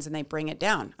race ends and they bring it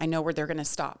down. I know where they're going to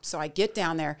stop. So I get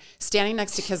down there, standing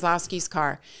next to Keselowski's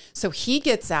car. So he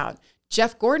gets out.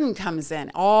 Jeff Gordon comes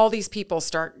in. All these people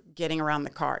start getting around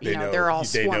the car. They're all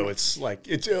swarming. They know it's like,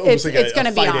 it's almost it's going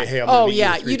to be on.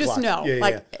 Hey, you just know.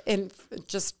 Yeah. And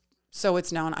just... So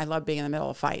it's known. I love being in the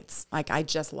middle of fights. Like, I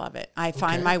just love it. I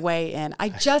find my way in.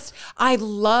 I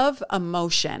love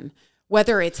emotion,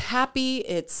 whether it's happy,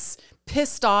 it's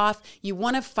pissed off. You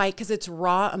want to fight because it's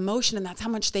raw emotion, and that's how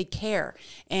much they care.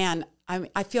 And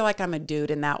I feel like I'm a dude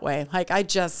in that way. Like, I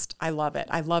love it.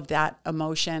 I love that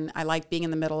emotion. I like being in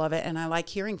the middle of it, and I like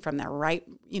hearing from them right,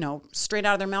 straight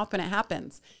out of their mouth when it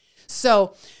happens.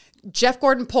 So Jeff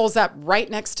Gordon pulls up right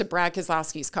next to Brad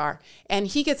Keselowski's car, and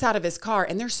he gets out of his car,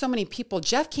 and there's so many people.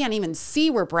 Jeff can't even see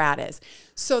where Brad is.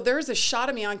 So there's a shot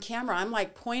of me on camera. I'm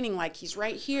like pointing like he's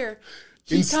right here.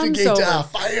 He comes over.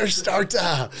 Fire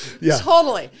starter. Yeah.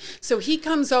 Totally. So he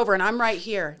comes over, and I'm right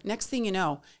here. Next thing you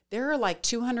know, there are like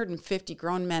 250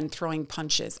 grown men throwing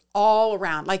punches all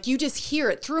around. Like, you just hear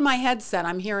it through my headset.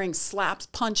 I'm hearing slaps,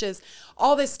 punches,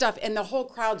 all this stuff, and the whole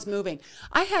crowd's moving.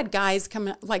 I had guys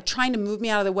come, like, trying to move me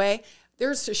out of the way.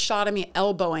 There's a shot of me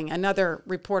elbowing another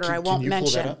reporter I won't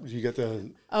mention. Pull that up? You got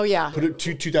the... Oh, yeah. Put it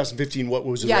 2015, what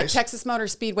was the race? Yeah, Texas Motor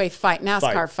Speedway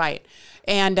NASCAR fight.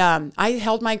 And I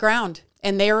held my ground.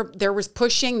 And there was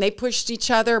pushing. They pushed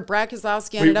each other. Brad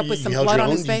Keselowski ended up with some blood on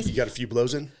his face. You got a few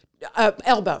blows in?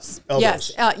 Elbows.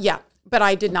 Yes. Yeah. But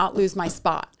I did not lose my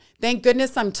spot. Thank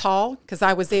goodness I'm tall, because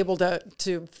I was able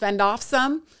to fend off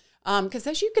some. Because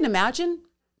as you can imagine,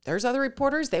 there's other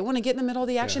reporters. They want to get in the middle of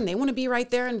the action. They want to be right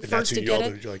there and first to get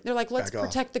it. They're like, let's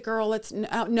protect the girl. Let's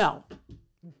no,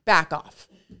 back off.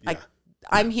 Like,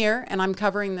 I'm here and I'm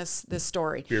covering this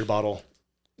story. Beer bottle.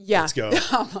 Yeah. Let's go.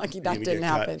 I'm lucky that didn't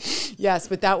happen. Yes,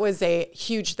 but that was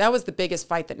that was the biggest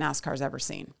fight that NASCAR's ever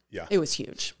seen. Yeah. It was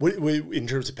huge. What, in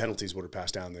terms of penalties, what are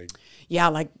passed down?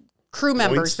 Like crew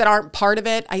members that aren't part of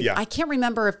it. I can't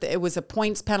remember if it was a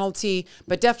points penalty,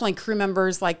 but definitely crew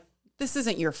members, like, this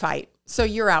isn't your fight, so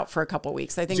you're out for a couple of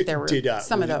weeks. I think there were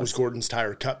some of those. Was Gordon's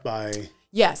tire cut by...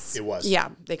 Yes. It was. Yeah.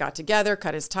 They got together,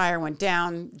 cut his tire, went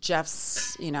down.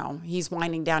 Jeff's, he's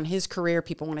winding down his career.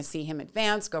 People want to see him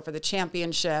advance, go for the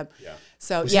championship. Yeah.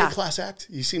 So, was he a class act?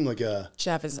 You seem like a...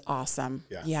 Jeff is awesome.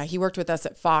 Yeah. He worked with us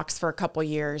at Fox for a couple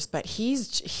years, but he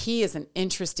is an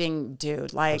interesting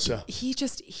dude. Like,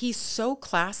 he's so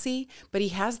classy, but he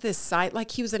has this side,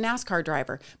 like, he was a NASCAR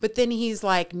driver, but then he's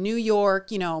like New York,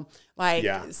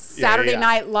 Saturday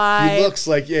Night Live. He looks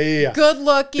like, good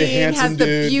looking, has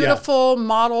the beautiful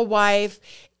model wife,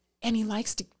 and he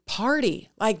likes to party.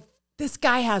 Like, This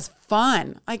guy has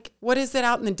fun. Like, what is it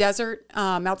out in the desert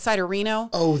outside of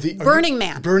Reno? Oh, the Burning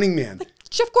Man. Burning Man. Like,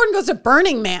 Jeff Gordon goes to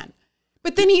Burning Man.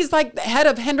 But then he's like the head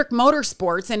of Hendrick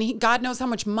Motorsports, and God knows how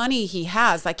much money he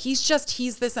has. Like, he's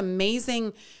this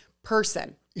amazing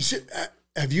person.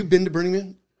 Have you been to Burning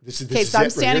Man? Okay, so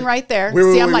I'm standing right there.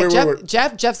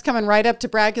 Jeff's coming right up to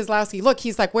Brad Keselowski. Look,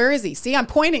 he's like, where is he? See, I'm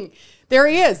pointing. There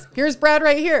he is. Here's Brad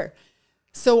right here.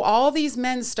 So all these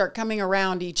men start coming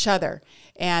around each other.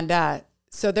 And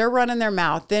so they're running their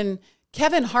mouth. Then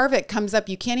Kevin Harvick comes up.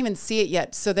 You can't even see it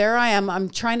yet. So there I am. I'm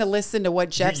trying to listen to what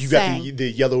Jeff's saying. You got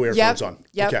the yellow earphones on.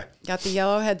 Yep. Okay. Got the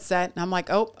yellow headset. And I'm like,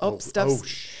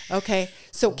 stuff's. Okay.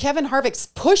 So Kevin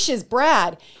Harvick pushes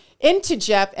Brad into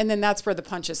Jeff, and then that's where the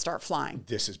punches start flying.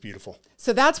 This is beautiful.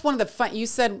 So that's one of the fun. You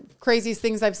said craziest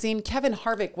things I've seen. Kevin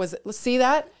Harvick was, see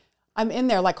that? I'm in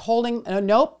there like holding,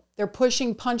 nope. They're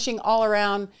pushing, punching all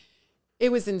around.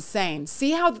 It was insane.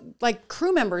 See how like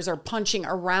crew members are punching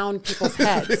around people's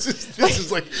heads. This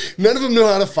is like, none of them know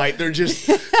how to fight. They're just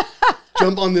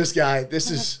jump on this guy.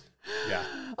 This is, yeah.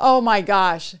 Oh my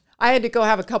gosh. I had to go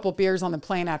have a couple beers on the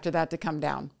plane after that to come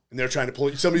down. And they're trying to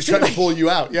pull you. Somebody's trying to pull you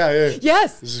out. Yeah.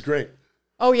 Yes. This is great.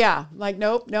 Oh yeah. Like,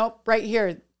 nope. Right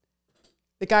here.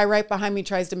 The guy right behind me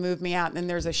tries to move me out. And then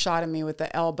there's a shot of me with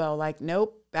the elbow. Like,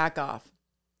 nope, back off.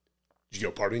 Did you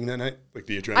go partying that night? Like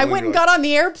the adrenaline? I went and got on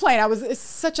the airplane. it's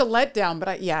such a letdown,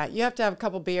 but you have to have a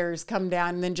couple beers, come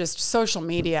down, and then just social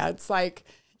media. It's like,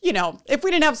 if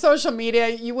we didn't have social media,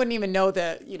 you wouldn't even know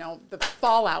the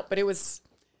fallout, but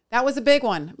that was a big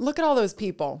one. Look at all those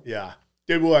people. Yeah.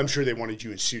 Well, I'm sure they wanted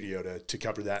you in studio to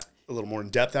cover that a little more in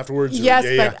depth afterwards. Yes,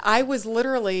 but I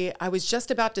was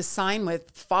just about to sign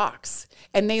with Fox,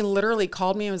 and they literally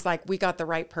called me and was like, we got the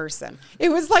right person. It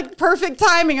was like perfect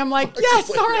timing. I'm like,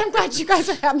 yes, sorry, I'm glad you guys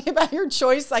are happy about your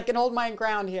choice. I can hold my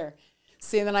ground here.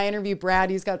 See, and then I interviewed Brad.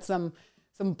 He's got some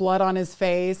blood on his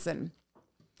face, and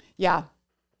yeah.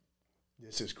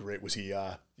 This is great. Was he,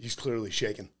 he's clearly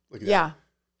shaken. Look at that.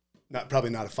 Yeah.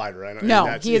 Probably not a fighter. I know.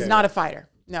 No, he is not a fighter.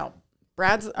 No.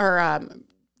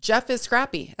 Jeff is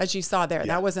scrappy, as you saw there. Yeah.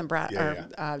 That wasn't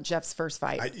Jeff's first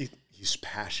fight. He's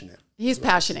passionate. He's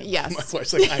passionate, yes. My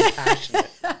wife's like, I'm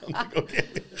passionate. I'm like, okay.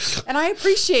 And I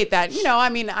appreciate that.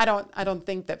 I don't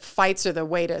think that fights are the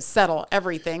way to settle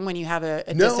everything when you have a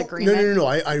disagreement. No.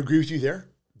 I agree with you there,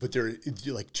 but they're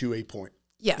like to a point.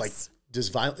 Yes. Like, does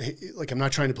violence, like, I'm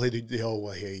not trying to play the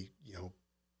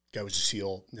guy was a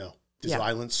SEAL. No. Does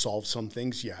violence solve some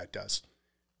things? Yeah, it does.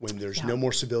 When there's no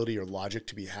more civility or logic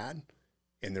to be had,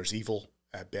 and there's evil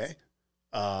at bay,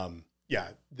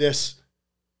 this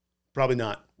probably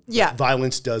not. Yeah,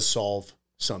 violence does solve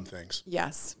some things.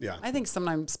 Yes. Yeah. I think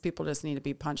sometimes people just need to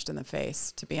be punched in the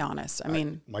face. To be honest, I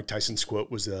mean, Mike Tyson's quote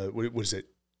was, "What was it?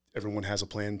 Everyone has a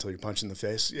plan until you're punched in the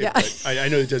face." Yeah. I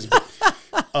know it doesn't.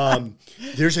 But,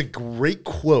 there's a great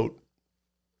quote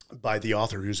by the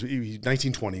author who's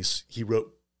 1920s. He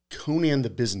wrote Conan the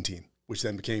Byzantine, which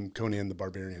then became Conan the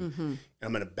Barbarian. Mm-hmm. And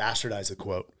I'm going to bastardize the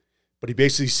quote, but he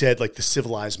basically said, like, the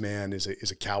civilized man is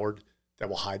a coward that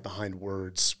will hide behind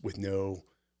words with no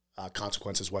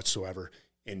consequences whatsoever.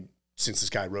 And since this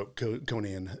guy wrote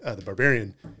Conan the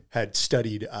Barbarian, had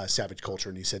studied savage culture,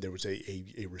 and he said there was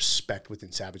a respect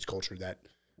within savage culture that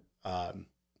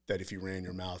if you ran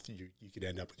your mouth, you could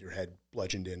end up with your head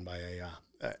bludgeoned in by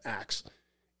a axe.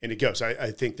 And it goes.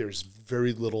 I think there's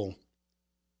very little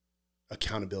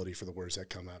accountability for the words that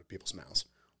come out of people's mouths.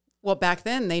 Well, back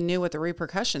then they knew what the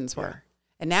repercussions were.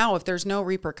 Yeah. And now if there's no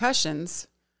repercussions,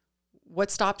 what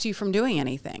stops you from doing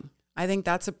anything? I think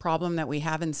that's a problem that we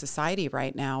have in society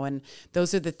right now. And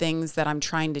those are the things that I'm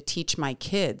trying to teach my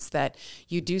kids, that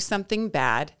you do something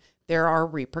bad, there are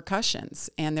repercussions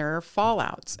and there are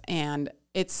fallouts. And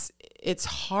it's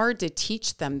hard to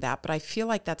teach them that, but I feel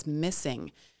like that's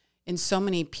missing in so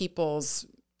many people's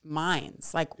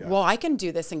minds. Like, well, I can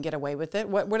do this and get away with it.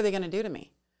 What are they going to do to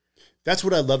me? That's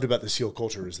what I loved about the SEAL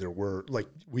culture is there were, like,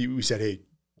 we said, hey,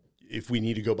 if we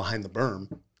need to go behind the berm,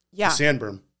 the sand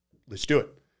berm, let's do it.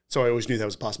 So I always knew that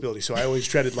was a possibility. So I always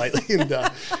treaded lightly and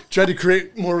tried to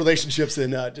create more relationships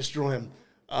than destroy them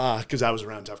because I was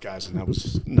around tough guys and I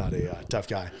was not a tough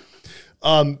guy.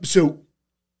 So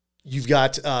you've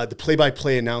got the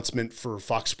play-by-play announcement for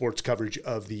Fox Sports coverage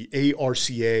of the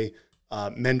ARCA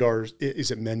Mendar,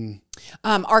 is it Men?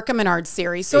 Arca Menard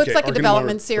series. So it's like Arca a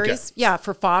development series. Okay. Yeah,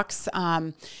 for Fox.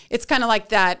 It's kind of like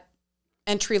that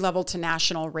entry level to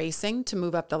national racing to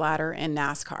move up the ladder in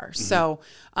NASCAR. So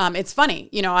it's funny,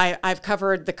 I've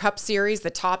covered the Cup Series, the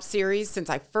top series since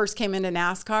I first came into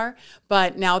NASCAR.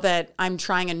 But now that I'm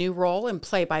trying a new role in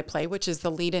play-by-play, which is the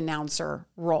lead announcer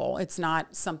role, it's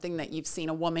not something that you've seen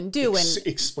a woman do.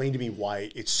 Explain to me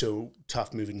why it's so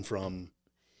tough moving from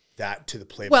that to the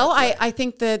play-by-play. Well, I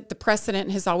think that the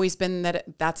precedent has always been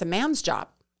that that's a man's job.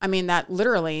 I mean, that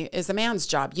literally is a man's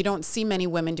job. You don't see many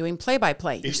women doing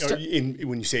play-by-play.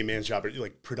 When you say man's job, are you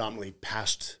like predominantly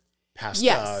past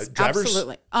yes, drivers?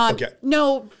 Absolutely. Okay.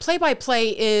 No,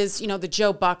 play-by-play is, the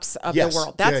Joe Bucks of the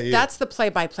world. That's the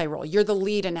play-by-play role. You're the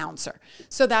lead announcer.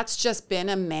 So that's just been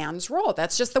a man's role.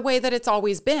 That's just the way that it's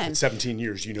always been. In 17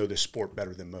 years, you know the sport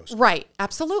better than most. Right.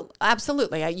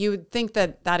 Absolutely. You would think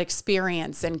that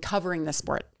experience in covering the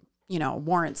sport,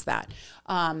 warrants that.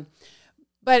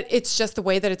 But it's just the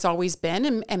way that it's always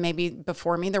been. And maybe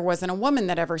before me, there wasn't a woman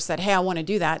that ever said, hey, I want to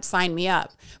do that. Sign me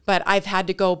up. But I've had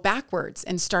to go backwards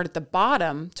and start at the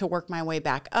bottom to work my way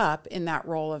back up in that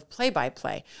role of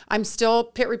play-by-play. I'm still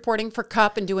pit reporting for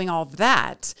Cup and doing all of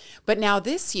that. But now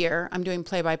this year, I'm doing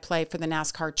play-by-play for the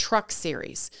NASCAR Truck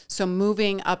Series. So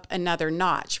moving up another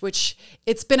notch, which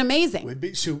it's been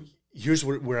amazing. So here's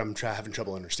where I'm having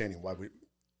trouble understanding why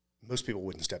most people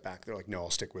wouldn't step back. They're like, no,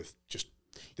 I'll stick with just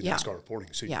the NASCAR reporting.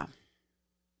 So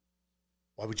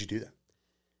why would you do that?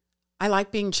 I like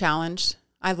being challenged.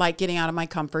 I like getting out of my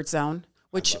comfort zone.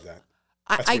 Which I love that.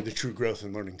 That's where the true growth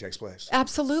and learning takes place.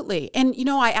 Absolutely. And,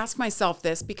 I ask myself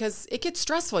this because it gets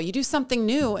stressful. You do something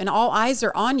new and all eyes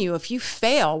are on you. If you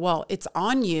fail, well, it's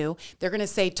on you. They're going to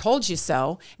say, told you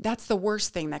so. That's the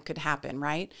worst thing that could happen,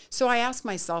 right? So I ask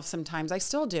myself sometimes, I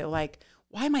still do, like,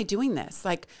 why am I doing this?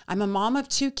 Like, I'm a mom of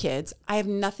 2 kids. I have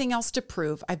nothing else to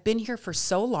prove. I've been here for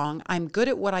so long. I'm good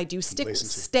at what I do.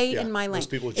 Stay in my lane.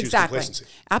 Most people choose complacency.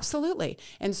 Absolutely.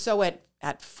 And so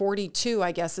at 42,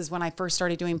 I guess, is when I first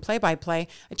started doing play-by-play.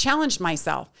 I challenged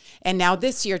myself. And now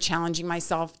this year, challenging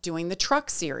myself doing the Truck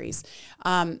Series.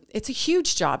 It's a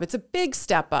huge job. It's a big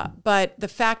step up. But the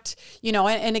fact,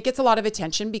 and it gets a lot of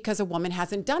attention because a woman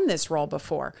hasn't done this role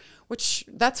before, which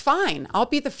that's fine. I'll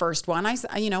be the first one.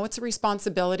 It's a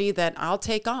responsibility that I'll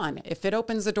take on. If it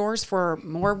opens the doors for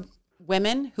more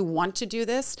women who want to do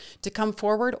this to come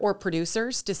forward, or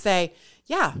producers to say,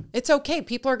 yeah, it's okay.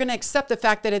 People are going to accept the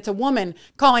fact that it's a woman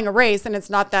calling a race and it's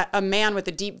not that a man with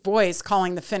a deep voice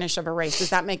calling the finish of a race. Does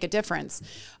that make a difference?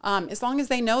 As long as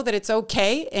they know that it's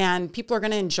okay and people are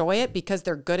going to enjoy it because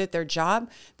they're good at their job,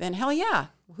 then hell yeah.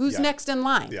 Who's next in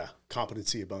line? Yeah.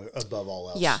 Competency above all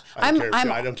else. Yeah. I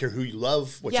don't care who you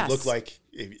love, what you look like.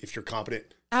 If you're competent,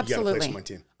 absolutely. You got a place on my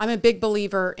team. I'm a big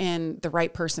believer in the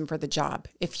right person for the job.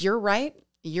 If you're right,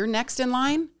 you're next in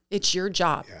line, it's your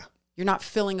job. Yeah. You're not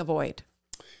filling a void.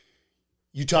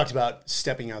 You talked about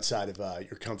stepping outside of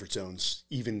your comfort zones,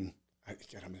 even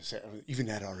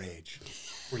at our age.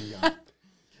 We're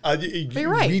young. You're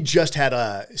right. We just had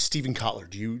Stephen Kotler.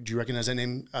 Do you recognize that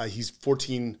name? He's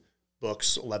 14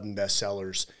 books, 11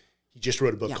 bestsellers. He just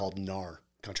wrote a book called Gnar,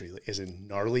 country as in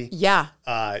gnarly. Yeah.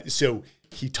 So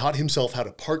he taught himself how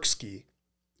to park ski,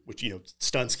 which,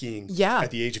 stunt skiing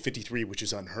at the age of 53, which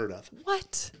is unheard of.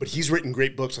 What? But he's written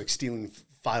great books like Stealing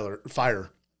Fire,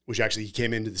 which actually he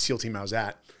came into the SEAL team I was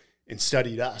at and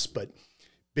studied us. But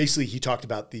basically he talked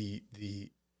about the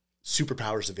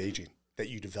superpowers of aging that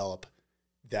you develop,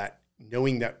 that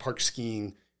knowing that park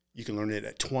skiing, you can learn it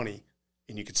at 20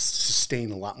 and you could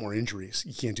sustain a lot more injuries.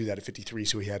 You can't do that at 53,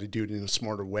 so he had to do it in a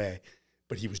smarter way.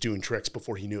 But he was doing tricks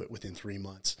before he knew it within 3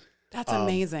 months. That's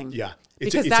amazing. Yeah.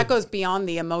 Because that goes beyond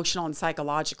the emotional and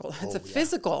psychological. It's a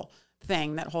physical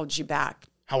thing that holds you back.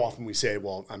 How often we say,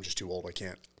 well, I'm just too old. I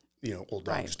can't. Old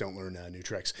dogs don't learn new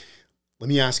tricks. Let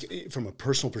me ask, from a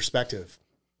personal perspective,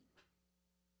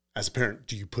 as a parent,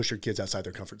 do you push your kids outside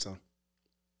their comfort zone?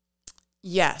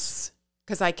 Yes.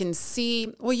 Because I can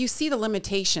see, you see the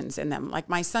limitations in them. Like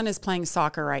my son is playing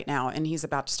soccer right now and he's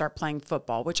about to start playing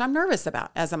football, which I'm nervous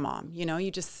about as a mom.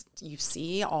 You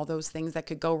see all those things that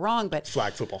could go wrong, but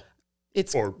flag football.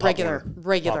 It's or regular.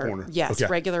 Yes. Okay.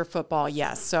 Regular football.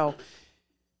 Yes. So,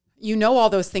 all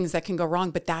those things that can go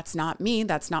wrong, but that's not me.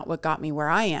 That's not what got me where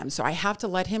I am. So I have to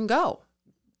let him go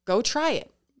try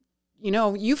it.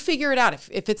 You figure it out.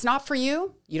 If it's not for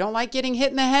you, you don't like getting hit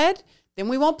in the head, then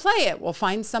we won't play it. We'll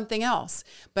find something else.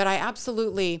 But I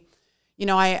absolutely,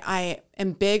 I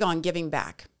am big on giving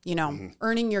back.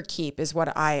 Earning your keep is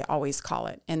what I always call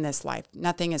it in this life.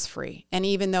 Nothing is free. And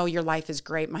even though your life is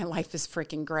great, my life is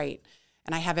freaking great.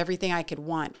 And I have everything I could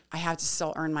want. I have to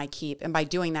still earn my keep. And by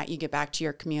doing that, you get back to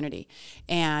your community.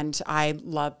 And I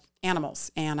love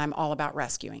animals and I'm all about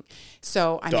rescuing.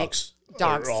 So dogs.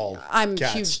 Dogs. all I'm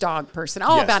cats? a huge dog person.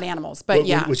 All Yes. about animals, but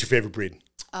yeah. What's your favorite breed?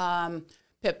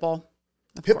 Pit bull.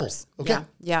 Of Pit bull. course. Okay.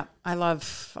 Yeah. I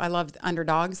love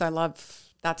underdogs.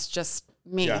 That's just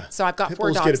me. Yeah. So I've got Pit 4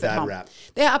 bulls dogs get a at bad home. rap.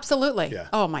 Yeah, absolutely. Yeah.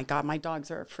 Oh my God, my dogs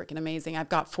are freaking amazing. I've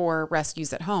got 4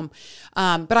 rescues at home.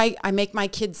 But I make my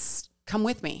kids come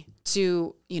with me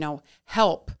to,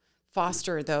 help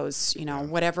foster those,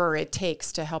 whatever it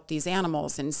takes to help these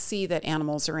animals and see that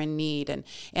animals are in need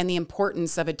and the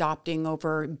importance of adopting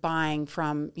over buying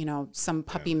from, some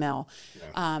puppy mill.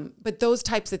 Yeah. But those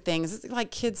types of things,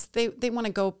 like kids, they want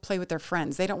to go play with their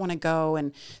friends. They don't want to go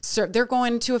and serve. They're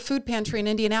going to a food pantry in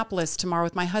Indianapolis tomorrow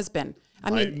with my husband.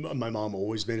 My mom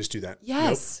always made us do that.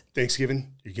 Yes. Nope.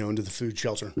 Thanksgiving, you're going to the food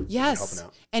shelter. Yes. You're helping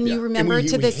out. And you remember it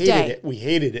to this hated day. We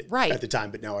hated it right. at the time,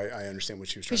 but now I understand what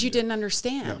she was trying to do. Because you didn't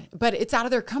understand. No. But it's out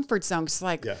of their comfort zone. It's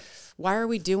like, why are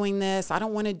we doing this? I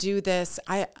don't want to do this.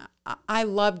 I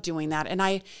love doing that. And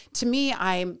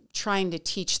I'm trying to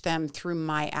teach them through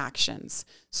my actions.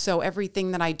 So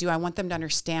everything that I do, I want them to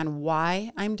understand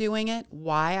why I'm doing it,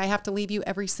 why I have to leave you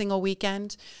every single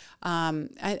weekend.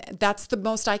 That's the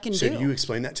most I can do. So do you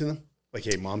explain that to them? Like,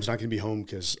 hey, mom's not going to be home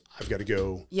because I've got to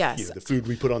go. Yes. The food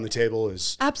we put on the table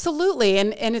is. Absolutely.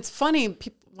 And it's funny,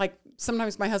 people, like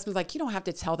sometimes my husband's like, you don't have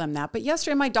to tell them that. But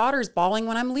yesterday my daughter's bawling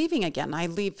when I'm leaving again. I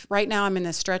leave, right now I'm in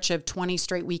this stretch of 20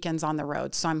 straight weekends on the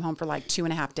road. So I'm home for like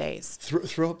 2.5 days.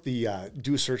 Throw up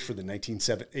do a search for the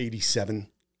 1987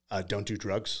 Don't Do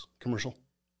Drugs commercial.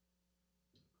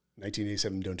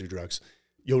 1987 Don't Do Drugs.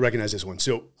 You'll recognize this one.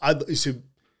 So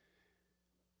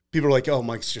people are like, oh,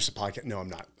 Mike's just a podcast. No, I'm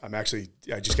not.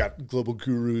 I just got Global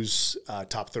Gurus,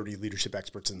 top 30 leadership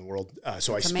experts in the world.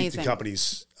 So I speak to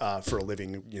companies for a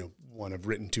living. I've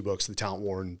written 2 books, The Talent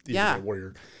War and The Everyday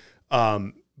Warrior.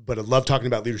 But I love talking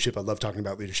about leadership. I love talking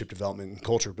about leadership development and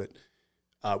culture. But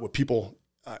what people,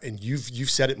 and you've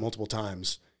said it multiple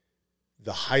times,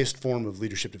 the highest form of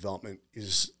leadership development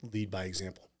is lead by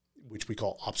example, which we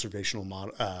call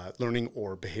observational learning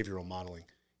or behavioral modeling.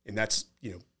 And that's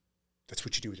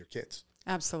what you do with your kids.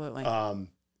 Absolutely.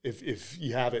 If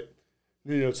you have it,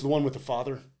 it's the one with the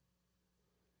father.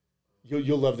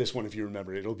 You'll love this one if you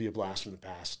remember it. It'll be a blast from the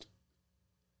past.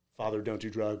 Father, don't do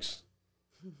drugs.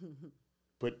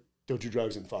 But don't do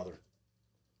drugs and father.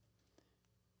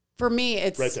 For me,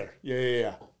 it's... Right there.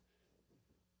 Yeah.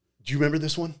 Do you remember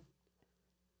this one?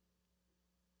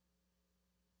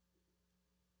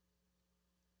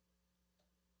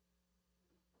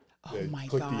 Oh, my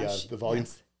click gosh. the volume.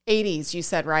 Yes. 80s, you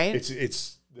said, right?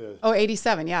 It's the... Oh,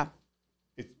 87, yeah.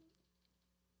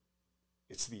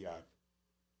 It's the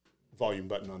volume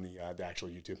button on the actual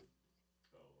YouTube.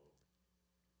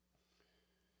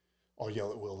 I'll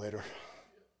yell at Will later.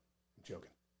 I'm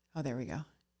joking. Oh, there we go.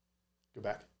 Go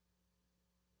back.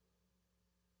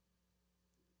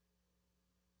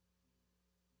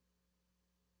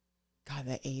 God,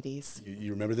 the 80s.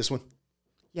 You remember this one?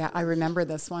 Yeah, I remember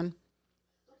this one.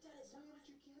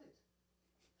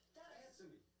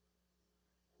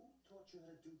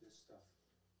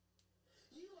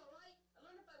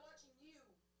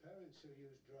 Parents who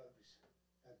use drugs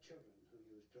have children who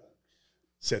use drugs.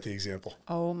 Set the example.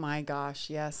 Oh my gosh,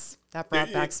 yes. That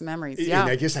brought back some memories. And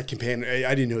I guess that campaign,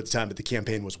 I didn't know at the time, but the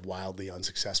campaign was wildly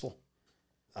unsuccessful.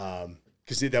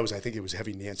 Because I think it was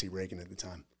heavy Nancy Reagan at the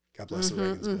time. God bless the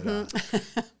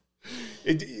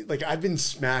Reagans. But I've been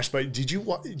smashed by, did you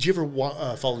ever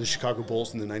follow the Chicago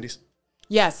Bulls in the 90s?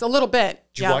 Yes, a little bit.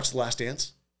 Did you watch The Last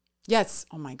Dance? Yes.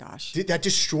 Oh my gosh. That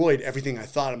destroyed everything I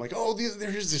thought. I'm like, oh,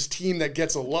 there's this team that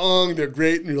gets along. They're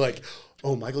great. And you're like,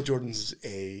 oh, Michael Jordan's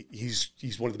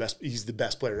he's one of the best. He's the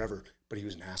best player ever, but he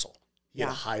was an asshole. He had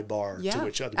a high bar to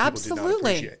which other people did not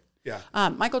appreciate. Yeah.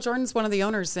 Michael Jordan's one of the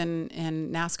owners in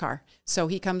NASCAR. So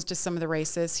he comes to some of the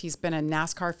races. He's been a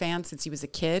NASCAR fan since he was a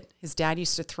kid. His dad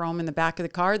used to throw him in the back of the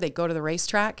car. They'd go to the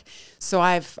racetrack. So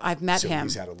I've met him.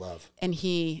 He's had a love. And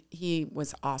he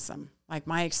was awesome. Like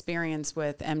my experience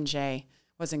with MJ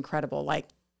was incredible. Like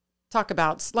talk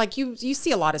about, like you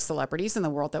see a lot of celebrities in the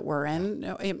world that we're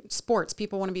in. Sports,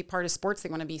 people want to be part of sports. They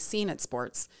want to be seen at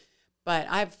sports. But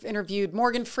I've interviewed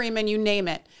Morgan Freeman, you name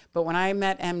it. But when I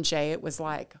met MJ, it was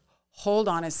like, hold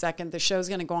on a second, the show's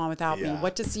going to go on without me.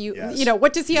 What does he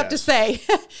have to say?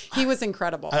 He was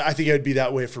incredible. I think I'd be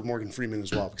that way for Morgan Freeman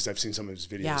as well, because I've seen some of his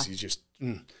videos. Yeah. He's just,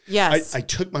 Yes. I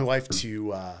took my wife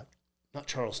to, not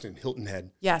Charleston, Hilton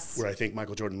Head. Yes. Where I think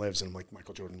Michael Jordan lives. And I'm like,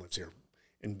 Michael Jordan lives here.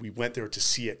 And we went there to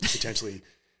see it potentially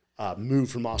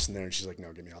move from Austin there. And she's like,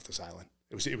 no, get me off this island.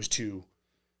 It was too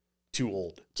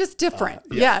old. Just different.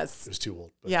 Yes. It was too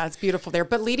old. Yeah, it's beautiful there.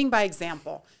 But leading by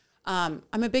example, I'm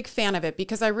a big fan of it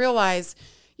because I realize,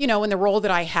 you know, in the role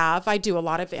that I have, I do a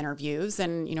lot of interviews,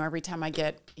 and, you know, every time I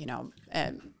get, you know,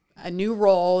 a new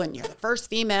role and you're the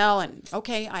first female, and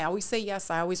okay, I always say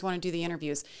yes, I always want to do the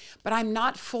interviews, but I'm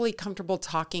not fully comfortable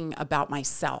talking about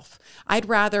myself. I'd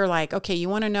rather like, okay, you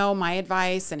want to know my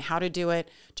advice and how to do it,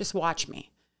 just watch me.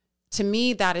 To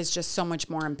me, that is just so much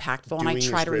more impactful, and I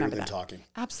try to remember that. Talking.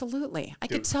 Absolutely. I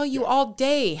could tell you all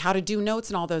day how to do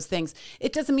notes and all those things.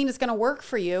 It doesn't mean it's going to work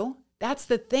for you. That's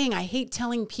the thing. I hate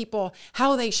telling people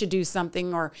how they should do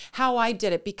something or how I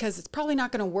did it, because it's probably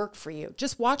not going to work for you.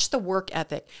 Just watch the work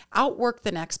ethic. Outwork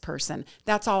the next person.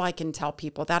 That's all I can tell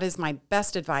people. That is my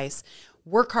best advice.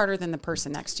 Work harder than the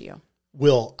person next to you.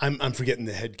 Will, I'm forgetting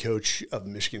the head coach of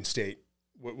Michigan State.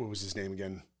 What was his name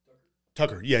again?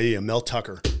 Tucker. Yeah, Mel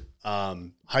Tucker.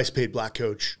 Highest paid black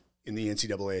coach in the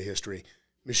NCAA history.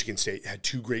 Michigan State had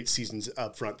 2 great seasons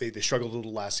up front. They struggled a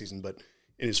little last season, but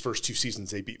in his first 2 seasons,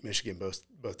 they beat Michigan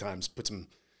both times, puts him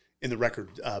in the record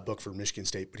book for Michigan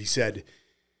State. But he said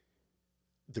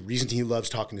the reason he loves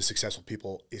talking to successful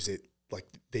people is it like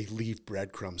they leave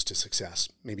breadcrumbs to success.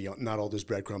 Maybe not all those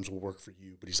breadcrumbs will work for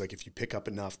you, but he's like, if you pick up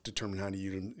enough, determine how to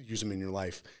use them in your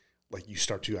life, like you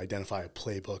start to identify a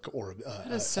playbook or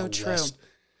that is so true.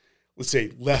 Let's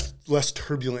say less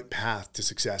turbulent path to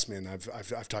success, man.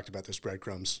 I've talked about those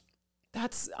breadcrumbs.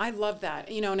 I love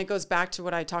that, you know, and it goes back to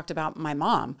what I talked about my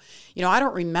mom. You know, I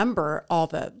don't remember all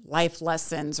the life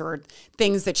lessons or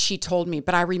things that she told me,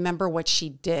 but I remember what she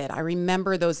did. I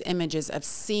remember those images of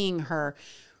seeing her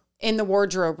in the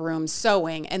wardrobe room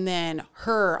sewing, and then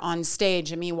her on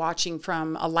stage and me watching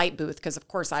from a light booth, because of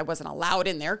course I wasn't allowed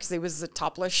in there because it was a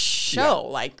topless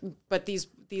show. Yeah. But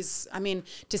these, I mean,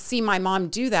 to see my mom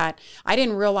do that, I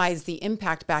didn't realize the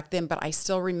impact back then, but I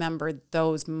still remember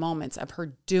those moments of her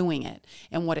doing it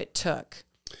and what it took.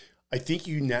 I think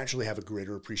you naturally have a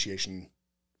greater appreciation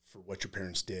for what your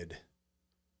parents did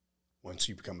once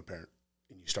you become a parent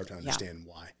and you start to understand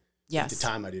why. Yes. At the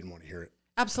time, I didn't want to hear it.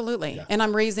 Absolutely. Yeah. And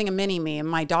I'm raising a mini-me and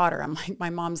my daughter. I'm like, my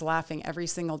mom's laughing every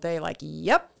single day, like,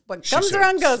 yep, what comes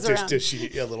around goes around. Does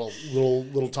she a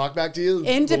little talk back to you?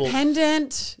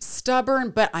 Independent,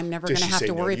 stubborn, but I'm never going to have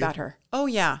to worry about her. Oh,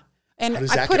 yeah. And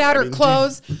I put out her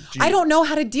clothes. I don't know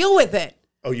how to deal with it.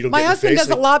 Oh, you don't My husband does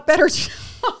a lot better job.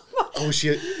 Oh,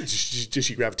 does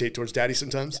she gravitate towards daddy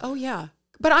sometimes? Oh, yeah.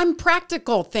 But I'm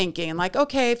practical thinking, like,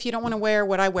 okay, if you don't want to wear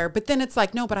what I wear, but then it's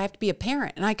like, no, but I have to be a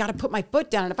parent and I got to put my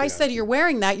foot down. And if I said you're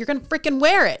wearing that, you're going to freaking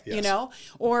wear it, you know?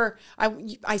 Or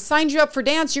I signed you up for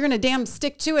dance, you're going to damn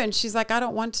stick to it. And she's like, I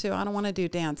don't want to. I don't want to do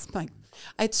dance. I'm like,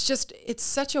 it's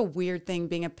such a weird thing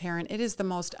being a parent. It is the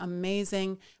most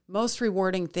amazing, most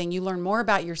rewarding thing. You learn more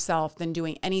about yourself than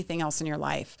doing anything else in your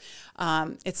life.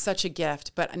 It's such a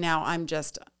gift. But now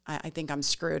I think I'm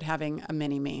screwed having a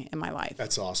mini-me in my life.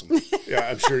 That's awesome. Yeah,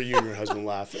 I'm sure you and your husband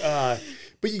laugh.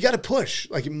 But you got to push.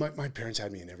 Like my parents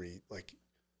had me in every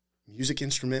music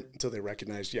instrument until they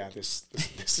recognized, this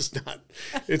is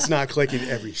it's not clicking.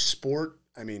 Every sport.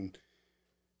 I mean,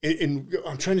 and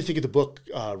I'm trying to think of the book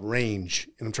Range,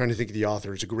 and I'm trying to think of the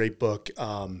author. It's a great book.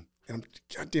 And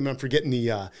I'm forgetting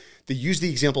they used the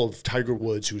example of Tiger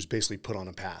Woods, who was basically put on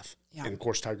a path. Yeah. And of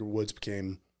course, Tiger Woods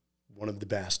became one of the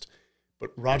best. But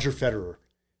Roger Federer,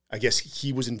 I guess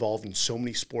he was involved in so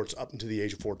many sports up until the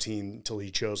age of 14 until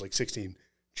he chose, 16,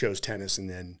 chose tennis and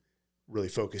then really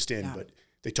focused in. Yeah. But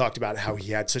they talked about how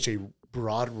he had such a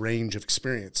broad range of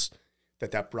experience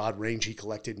that broad range he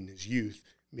collected in his youth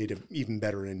made him even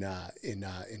better in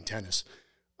tennis.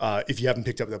 If you haven't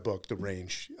picked up that book, The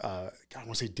Range, I want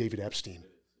to say David Epstein.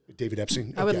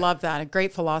 I would love that. A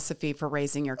great philosophy for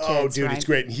raising your kids. Oh, dude, right? It's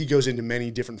great. And he goes into many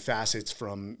different facets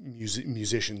from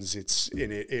musicians.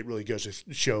 It really goes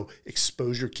to show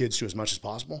expose your kids to as much as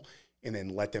possible and then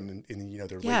let them in their late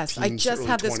teens, Yes, I just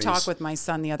had this 20s. talk with my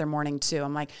son the other morning too.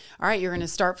 I'm like, all right, you're going to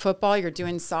start football. You're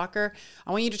doing soccer.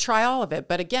 I want you to try all of it.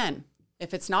 But again,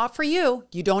 if it's not for you,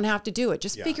 you don't have to do it.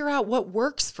 Just figure out what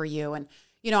works for you. And,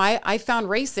 I found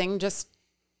racing just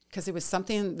because it was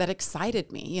something that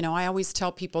excited me. I always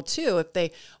tell people too,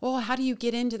 how do you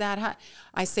get into that?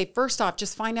 I say, first off,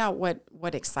 just find out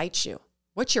what excites you.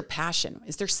 What's your passion?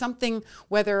 Is there something,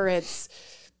 whether it's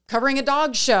covering a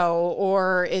dog show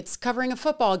or it's covering a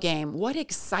football game, what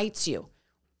excites you?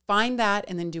 Find that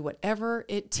and then do whatever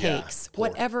it takes,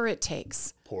 whatever it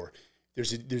takes.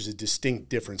 There's a distinct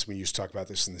difference. We used to talk about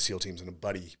this in the SEAL teams, and a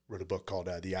buddy wrote a book called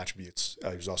The Attributes.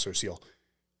 He was also a SEAL.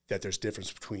 That there's a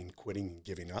difference between quitting and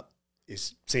giving up.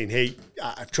 Is saying, hey,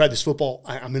 I've tried this football.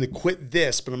 I'm going to quit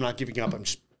this, but I'm not giving up. I'm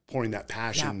just pouring that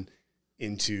passion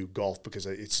into golf because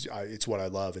it's what I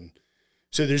love. And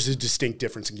so there's a distinct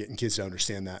difference in getting kids to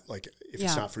understand that. Like, if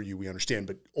it's not for you, we understand.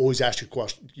 But always ask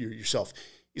yourself,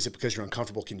 Is it because you're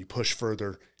uncomfortable? Can you push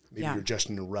further? Maybe Yeah. you're just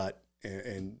in a rut,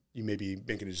 and you may be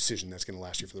making a decision that's going to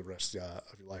last you for the rest of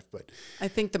your life. But I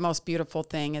think the most beautiful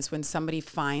thing is when somebody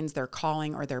finds their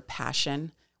calling or their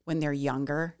passion when they're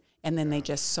younger, and then they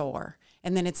just soar.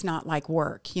 And then it's not like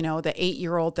work. You know, the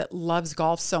 8-year-old that loves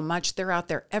golf so much, they're out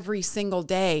there every single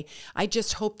day. I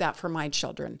just hope that for my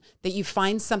children, that you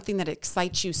find something that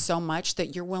excites you so much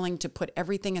that you're willing to put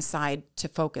everything aside to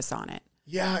focus on it.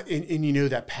 yeah, and you know,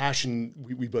 that passion,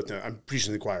 we both know, I'm preaching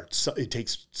to the choir. So it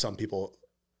takes some people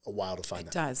a while to find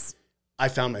It that. does. I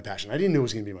found my passion. I didn't know it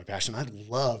was going to be my passion. I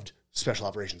loved special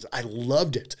operations. I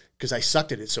loved it because I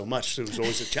sucked at it so much. So it was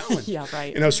always a challenge. Yeah,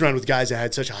 right. And I was surrounded with guys that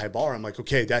had such a high bar. I'm like,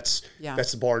 okay, that's Yeah.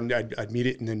 the bar, and I'd meet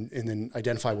it and then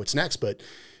identify what's next. But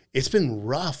it's been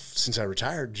rough since I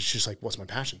retired. It's just like, what's my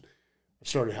passion? I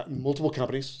started multiple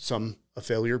companies, some a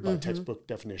failure by textbook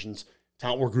definitions.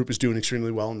 Talent Work Group is doing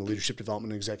extremely well in the leadership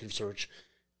development and executive search.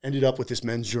 Ended up with this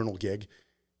men's journal gig,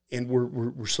 and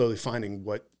we're slowly finding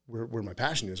where my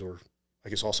passion is, or I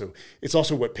guess also it's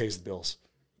also what pays the bills.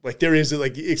 Like there is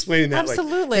like explaining that,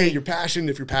 Absolutely. like, hey, your passion,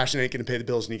 if your passion ain't going to pay the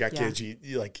bills and you got kids, you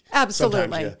like Absolutely.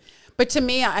 sometimes But to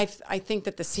me, I think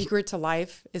that the secret to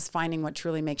life is finding what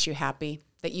truly makes you happy,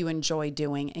 that you enjoy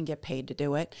doing and get paid to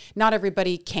do it. Not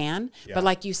everybody can, but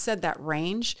like you said, that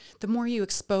range, the more you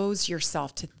expose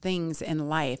yourself to things in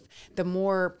life, the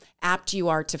more apt you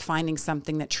are to finding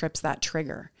something that trips that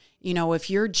trigger. You know, if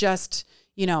you're just,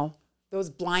 you know, those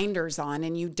blinders on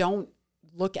and you don't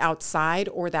look outside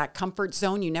or that comfort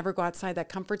zone, you never go outside that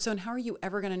comfort zone, how are you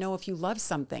ever going to know if you love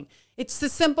something? It's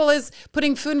as simple as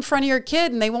putting food in front of your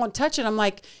kid and they won't touch it. I'm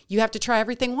like, you have to try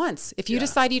everything once. If you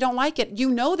decide you don't like it, you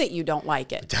know that you don't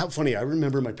like it. It's how funny. I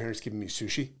remember my parents giving me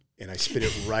sushi and I spit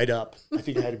it right up. I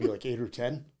think I had to be like 8 or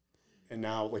 10. And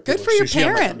now like Good for your sushi,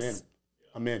 parents.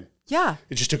 I'm in. Yeah.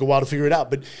 It just took a while to figure it out.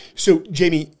 But so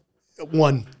Jamie,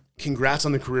 one, congrats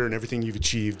on the career and everything you've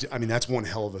achieved. I mean, that's one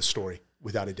hell of a story,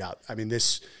 without a doubt. I mean,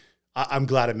 I'm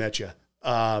glad I met you.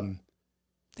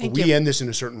 Thank we you. end this in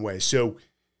a certain way. So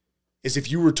as if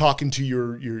you were talking to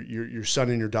your son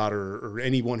and your daughter or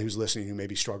anyone who's listening who may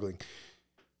be struggling,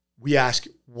 we ask,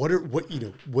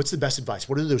 what's the best advice?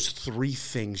 What are those 3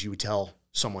 things you would tell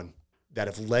someone that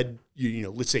have led you,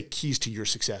 let's say keys to your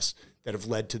success that have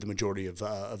led to the majority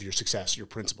of your success, your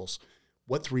principles?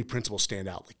 What 3 principles stand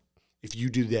out? Like if you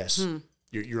do this,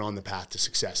 you're on the path to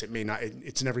success. It may not,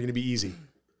 it's never going to be easy,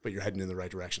 but you're heading in the right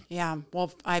direction. Yeah.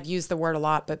 Well, I've used the word a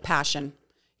lot, but passion.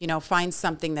 You know, find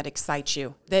something that excites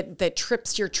you, that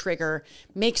trips your trigger,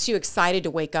 makes you excited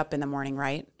to wake up in the morning,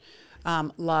 right?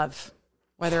 Love,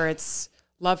 whether it's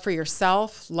love for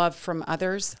yourself, love from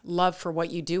others, love for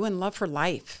what you do, and love for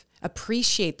life.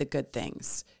 Appreciate the good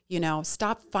things. You know,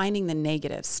 stop finding the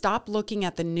negatives. Stop looking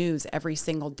at the news every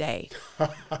single day.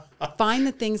 Find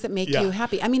the things that make you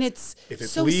happy. I mean, it's If it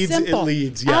so leads, simple. it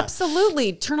leads. Yeah.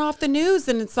 Absolutely. Turn off the news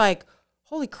and it's like,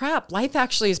 holy crap, life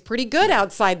actually is pretty good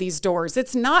outside these doors.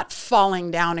 It's not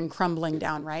falling down and crumbling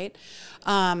down, right?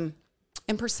 And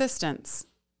persistence.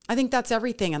 I think that's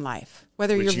everything in life.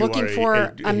 Whether Which you're you looking are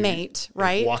for a mate,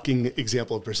 right? Walking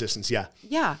example of persistence. Yeah.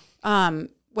 Yeah.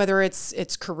 Whether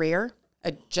it's career,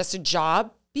 just a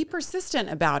job, be persistent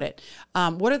about it.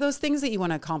 What are those things that you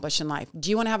want to accomplish in life? Do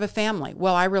you want to have a family?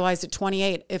 Well, I realized at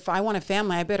 28, if I want a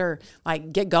family, I better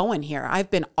like get going here.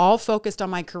 I've been all focused on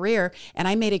my career and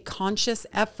I made a conscious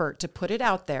effort to put it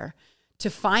out there to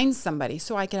find somebody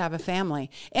so I could have a family.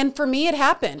 And for me, it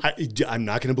happened. I'm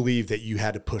not going to believe that you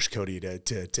had to push Cody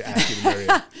to ask you to marry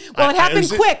him. Well, it happened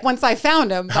quick once I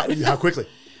found him. But, How quickly?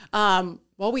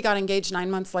 well, we got engaged 9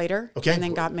 months later and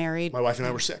then got married. My wife and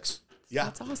I were 6. Yeah.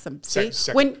 That's awesome. See,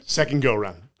 Second go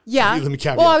around. Yeah. Let me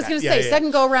caveat well, I was that. going to say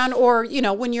second go around, or,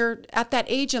 when you're at that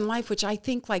age in life, which I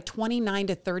think like 29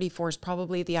 to 34 is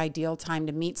probably the ideal time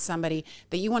to meet somebody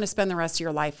that you want to spend the rest of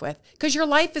your life with. Because your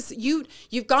life is,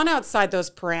 you've gone outside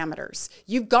those parameters.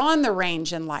 You've gone the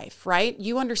range in life, right?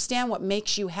 You understand what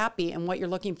makes you happy and what you're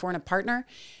looking for in a partner.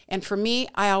 And for me,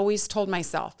 I always told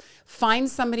myself, find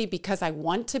somebody because I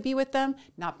want to be with them,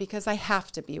 not because I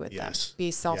have to be with them. Be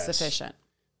self-sufficient.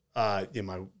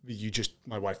 My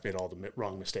wife made all the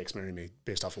wrong mistakes marrying me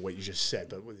based off of what you just said,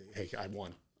 but hey, I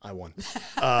won.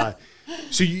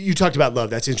 So you talked about love.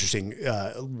 That's interesting.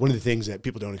 One of the things that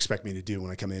people don't expect me to do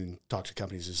when I come in and talk to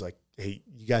companies is like, hey,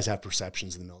 you guys have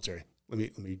perceptions in the military.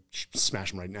 Let me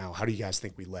smash them right now. How do you guys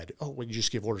think we led? Oh, well, you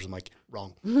just give orders. I'm like,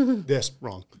 wrong.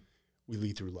 Wrong. We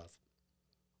lead through love.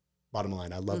 Bottom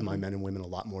line, I love my men and women a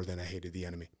lot more than I hated the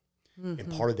enemy. And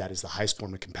part of that is the highest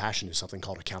form of compassion is something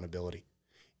called accountability.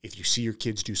 If you see your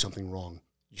kids do something wrong,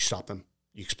 you stop them,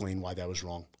 you explain why that was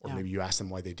wrong, or maybe you ask them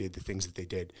why they did the things that they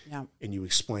did, and you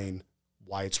explain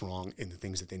why it's wrong and the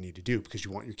things that they need to do, because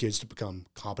you want your kids to become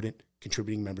competent,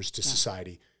 contributing members to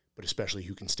society, but especially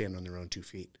who can stand on their own 2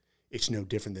 feet. It's no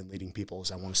different than leading people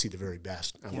as I want to see the very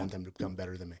best. I want them to become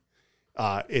better than me.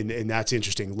 And that's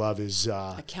interesting. Love is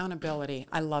accountability.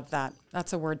 I love that.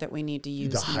 That's a word that we need to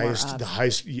use. The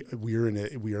highest. We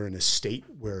are in a state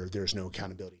where there's no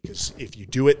accountability, because if you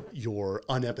do it, you're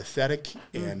unempathetic,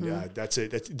 and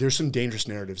there's some dangerous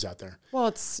narratives out there. Well,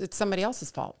 it's somebody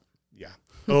else's fault. Yeah.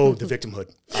 Oh, the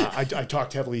victimhood. I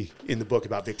talked heavily in the book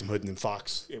about victimhood, and then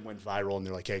Fox, it went viral, and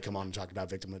they're like, "Hey, come on and talk about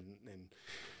victimhood."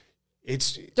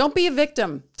 And don't be a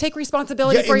victim. Take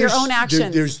responsibility for your own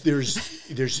actions.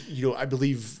 There's I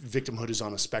believe victimhood is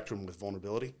on a spectrum with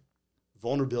vulnerability.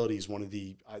 Vulnerability is one of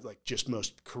the just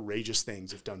most courageous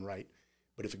things if done right.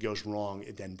 But if it goes wrong,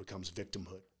 it then becomes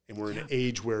victimhood. And we're in an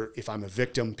age where if I'm a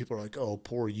victim, people are like, "Oh,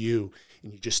 poor you,"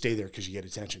 and you just stay there because you get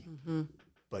attention. Mm-hmm.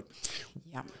 But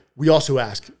we also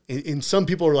ask, and some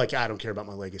people are like, "I don't care about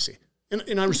my legacy,"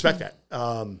 and I respect that.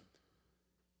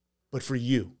 But for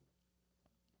you,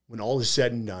 when all is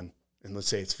said and done, and let's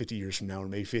say it's 50 years from now, or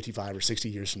maybe 55 or 60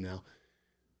 years from now,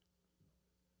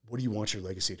 what do you want your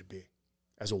legacy to be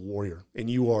as a warrior? And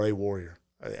you are a warrior.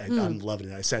 I'm loving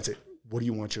it. I sense it. What do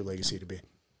you want your legacy to be?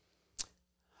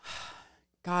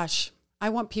 Gosh, I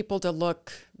want people to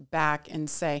look back and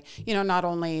say, not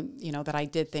only, that I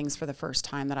did things for the first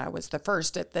time, that I was the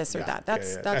first at this or that.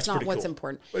 That's not what's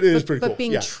important. But it is pretty cool. But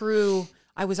being true,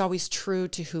 I was always true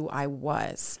to who I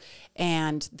was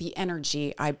and the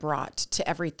energy I brought to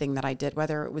everything that I did,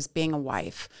 whether it was being a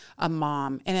wife, a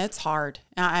mom, and it's hard.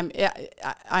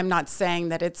 I'm not saying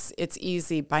that it's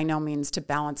easy by no means to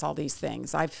balance all these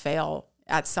things. I fail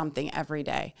at something every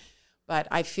day. But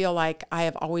I feel like I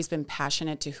have always been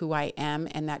passionate to who I am,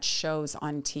 and that shows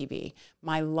on TV.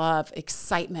 My love,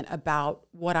 excitement about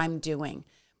what I'm doing.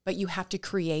 But you have to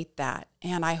create that.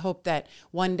 And I hope that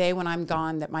one day when I'm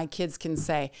gone, that my kids can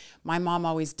say, my mom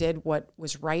always did what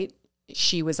was right.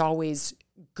 She was always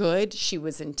good. She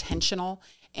was intentional,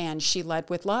 and she led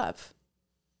with love.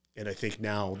 And I think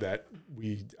now that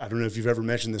I don't know if you've ever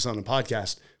mentioned this on the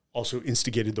podcast, also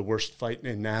instigated the worst fight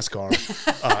in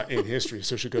NASCAR in history.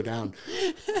 So she'll go down.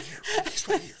 He's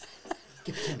right here.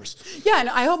 Get the cameras. Yeah, and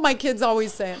I hope my kids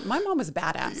always say, my mom was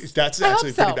badass. That's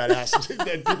actually pretty badass.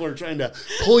 That people are trying to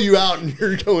pull you out and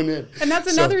you're going in. And that's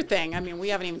another thing. I mean, we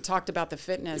haven't even talked about the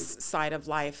fitness side of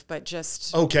life, but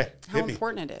just how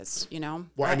important it is,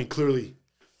 Well, I mean, clearly,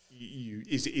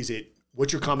 is it,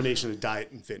 what's your combination of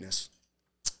diet and fitness?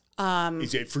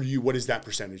 Is it, for you, what is that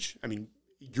percentage? I mean,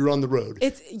 you're on the road.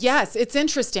 It's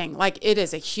interesting. Like, it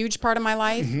is a huge part of my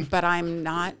life, but I'm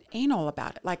not anal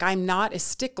about it. Like, I'm not a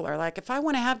stickler. Like, if I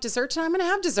want to have dessert tonight, I'm going to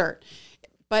have dessert.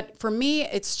 But for me,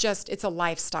 it's a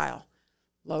lifestyle.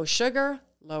 Low sugar,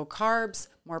 low carbs,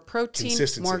 more protein,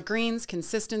 more greens,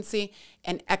 consistency,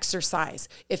 and exercise.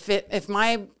 If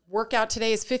my workout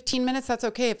today is 15 minutes, that's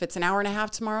okay. If it's an hour and a half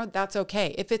tomorrow, that's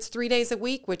okay. If it's 3 days a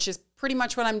week, which is pretty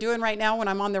much what I'm doing right now when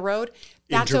I'm on the road,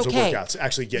 that's okay. In terms of workouts,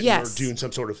 actually getting or doing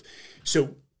some sort of,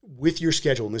 so with your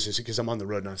schedule, and this is because I'm on the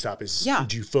road nonstop,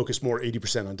 do you focus more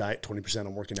 80% on diet, 20%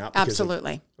 on working out?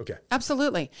 Absolutely. Okay.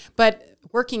 Absolutely. But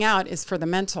working out is for the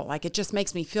mental. Like, it just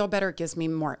makes me feel better. It gives me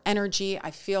more energy. I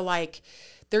feel like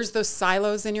there's those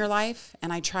silos in your life,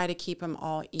 and I try to keep them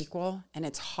all equal, and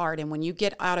it's hard. And when you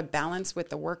get out of balance with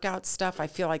the workout stuff, I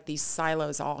feel like these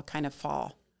silos all kind of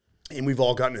fall. And we've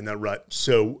all gotten in that rut.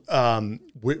 So when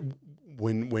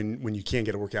you can't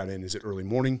get a workout in, is it early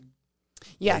morning?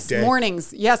 Yes,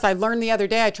 mornings. Yes, I learned the other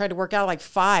day, I tried to work out like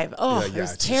 5. Oh, it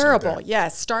was terrible.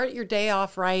 Yes, start your day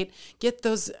off right. Get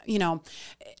those,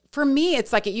 for me,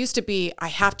 it's like it used to be, I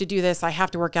have to do this. I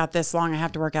have to work out this long. I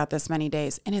have to work out this many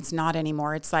days. And it's not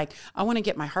anymore. It's like, I want to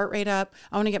get my heart rate up.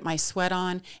 I want to get my sweat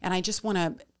on. And I just want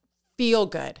to feel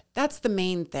good. That's the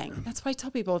main thing. That's why I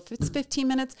tell people, if it's 15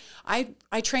 minutes, I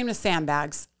train with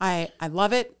sandbags. I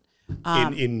love it.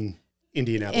 In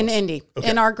Indianapolis? In Indy,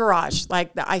 in our garage.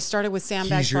 Like, I started with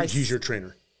sandbags. He's your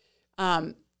trainer?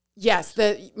 Yes,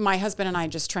 my husband and I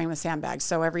just train with sandbags.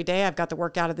 So every day I've got the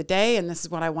workout of the day, and this is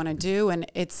what I want to do, and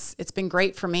it's been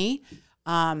great for me.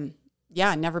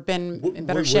 Never been in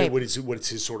better shape. What is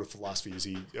his sort of philosophy? Is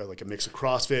he like a mix of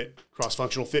CrossFit,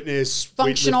 cross-functional fitness,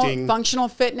 functional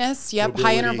fitness? Yep, mobility.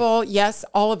 High interval. Yes,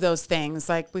 all of those things.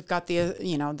 Like, we've got the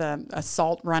the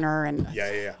assault runner, and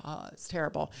it's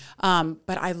terrible.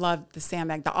 But I love the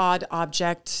sandbag, the odd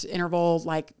object interval.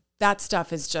 Like, that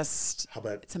stuff is just,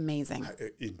 it's amazing.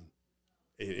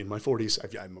 In my 40s,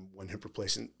 I'm one hip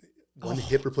replacement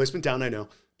down. I know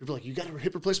people are like, you got a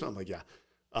hip replacement. I'm like, yeah.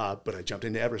 But I jumped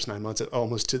into Everest 9 months,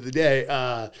 almost to the day.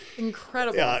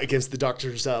 Incredible. Against the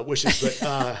doctor's wishes.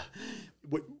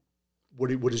 But what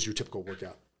does your typical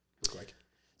workout look like?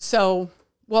 So,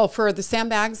 well, for the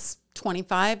sandbags,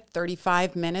 25,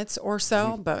 35 minutes or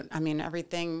so. But I mean,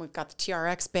 everything, we've got the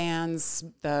TRX bands,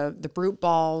 the brute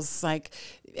balls, like,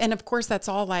 and of course that's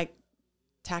all like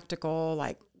tactical,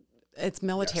 like it's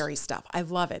military stuff. I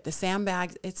love it. The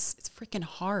sandbags, it's freaking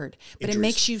hard, but Injuries. it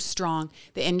makes you strong.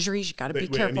 The injuries, you got to be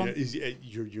careful. I mean,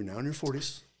 you're now in your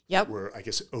 40s. Yep. We're, I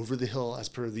guess, over the hill as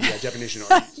per the definition.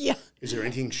 Yeah. Is there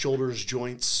anything, shoulders,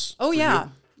 joints? Oh, for yeah.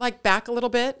 you? Like back a little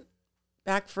bit.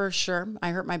 Back for sure.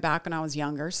 I hurt my back when I was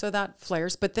younger, so that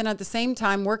flares. But then at the same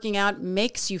time, working out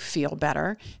makes you feel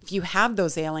better. If you have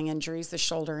those ailing injuries, the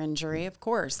shoulder injury, of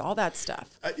course, all that stuff.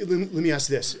 Let me ask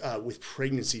this. With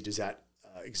pregnancy, does that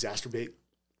exacerbate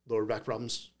lower back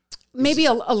problems? Maybe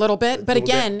a little bit, but little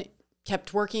again,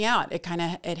 kept working out.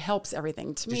 It helps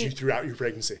everything to me. Did you throughout your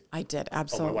pregnancy? I did, Oh,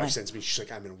 absolutely. my wife sends me. She's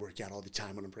like, I'm going to work out all the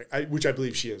time when I'm pregnant, which I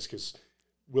believe she is because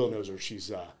Will knows her.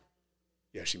 She's,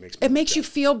 she makes me. It makes you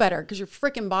feel better because your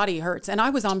freaking body hurts. And I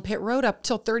was on pit road up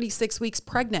till 36 weeks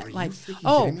pregnant. Are you Like,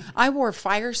 freaking kidding me? I wore a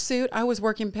fire suit. I was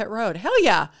working pit road. Hell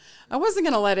yeah. I wasn't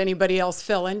going to let anybody else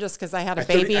fill in just because I had a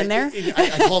baby in there. I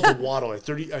call it the waddle. At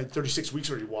 36 weeks,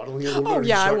 are you waddling a little bit? Oh, or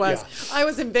yeah, I you was. start- I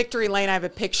was in Victory Lane. I have a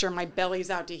picture. My belly's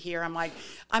out to here. I'm like,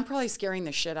 I'm probably scaring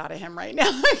the shit out of him right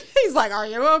now. He's like, are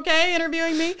you okay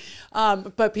interviewing me?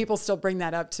 But people still bring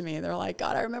that up to me. They're like,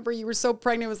 God, I remember you were so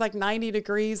pregnant. It was like 90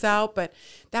 degrees out. But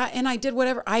that, and I did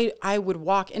whatever. I would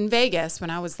walk in Vegas when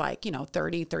I was like,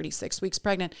 30, 36 weeks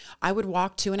pregnant. I would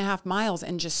walk 2.5 miles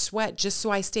and just sweat just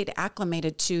so I stayed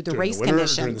acclimated to the During race the winter or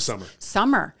conditions. during the summer?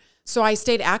 Summer. So I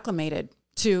stayed acclimated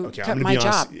to Okay, cut I'm my gonna be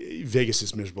honest. job. Vegas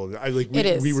is miserable. It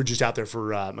is. We were just out there for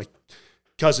my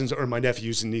cousins or my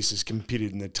nephews and nieces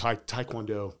competed in the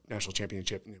Taekwondo national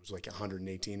championship, and it was like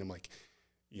 118. I'm like,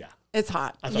 yeah, It's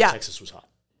hot. I thought Yeah. Texas was hot.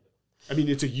 I mean,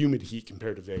 it's a humid heat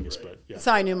compared to Vegas, but yeah,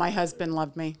 So I knew my husband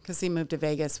loved me because he moved to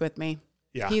Vegas with me.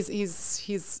 Yeah. He's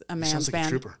a man's sounds like a man.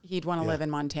 trooper. He'd want to Yeah. live in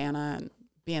Montana and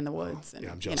be in the woods. And,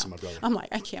 yeah, I'm jealous of my brother. I'm like,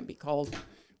 I can't be cold.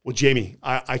 Well, Jamie,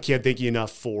 I can't thank you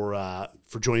enough for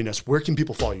joining us. Where can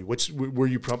people follow you? Where are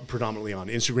you predominantly on?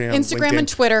 Instagram, Instagram LinkedIn? and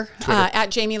Twitter. At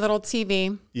Jamie Little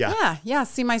TV. Yeah. Yeah.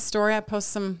 See my story. I post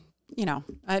some,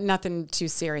 nothing too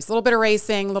serious. A little bit of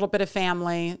racing, a little bit of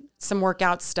family, some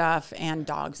workout stuff, and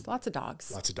dogs. Lots of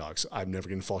dogs. Lots of dogs. I'm never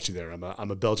going to fault you there. I'm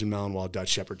a Belgian Malinois Dutch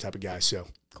Shepherd type of guy. So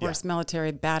Of course,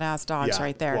 military badass dogs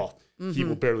right there. Well, he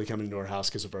will barely come into our house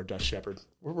because of our Dutch Shepherd.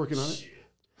 We're working on it.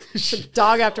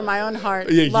 Dog after my own heart.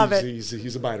 Yeah, Love it.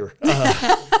 He's a biter.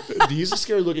 He's a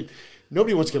scary looking.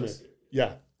 Nobody wants to come in.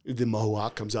 Yeah, the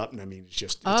Mohawk comes up, and I mean,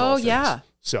 it's all things. yeah.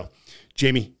 So,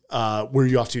 Jamie, where are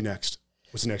you off to next?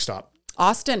 What's the next stop?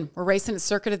 Austin. We're racing at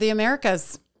Circuit of the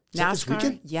Americas. that this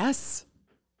weekend? Yes.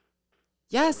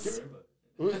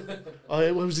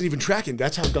 I wasn't even tracking.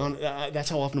 That's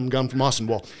how often I'm gone from Austin.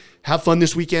 Well, have fun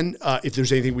this weekend. If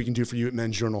there's anything we can do for you at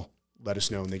Men's Journal, let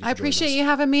us know. And I appreciate you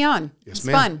having me on. Yes, It's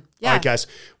ma'am. fun. Yeah. All right, guys.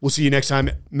 We'll see you next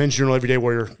time. Men's Journal Everyday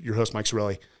Warrior. Your host, Mike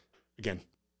Sorelli. Again,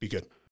 be good.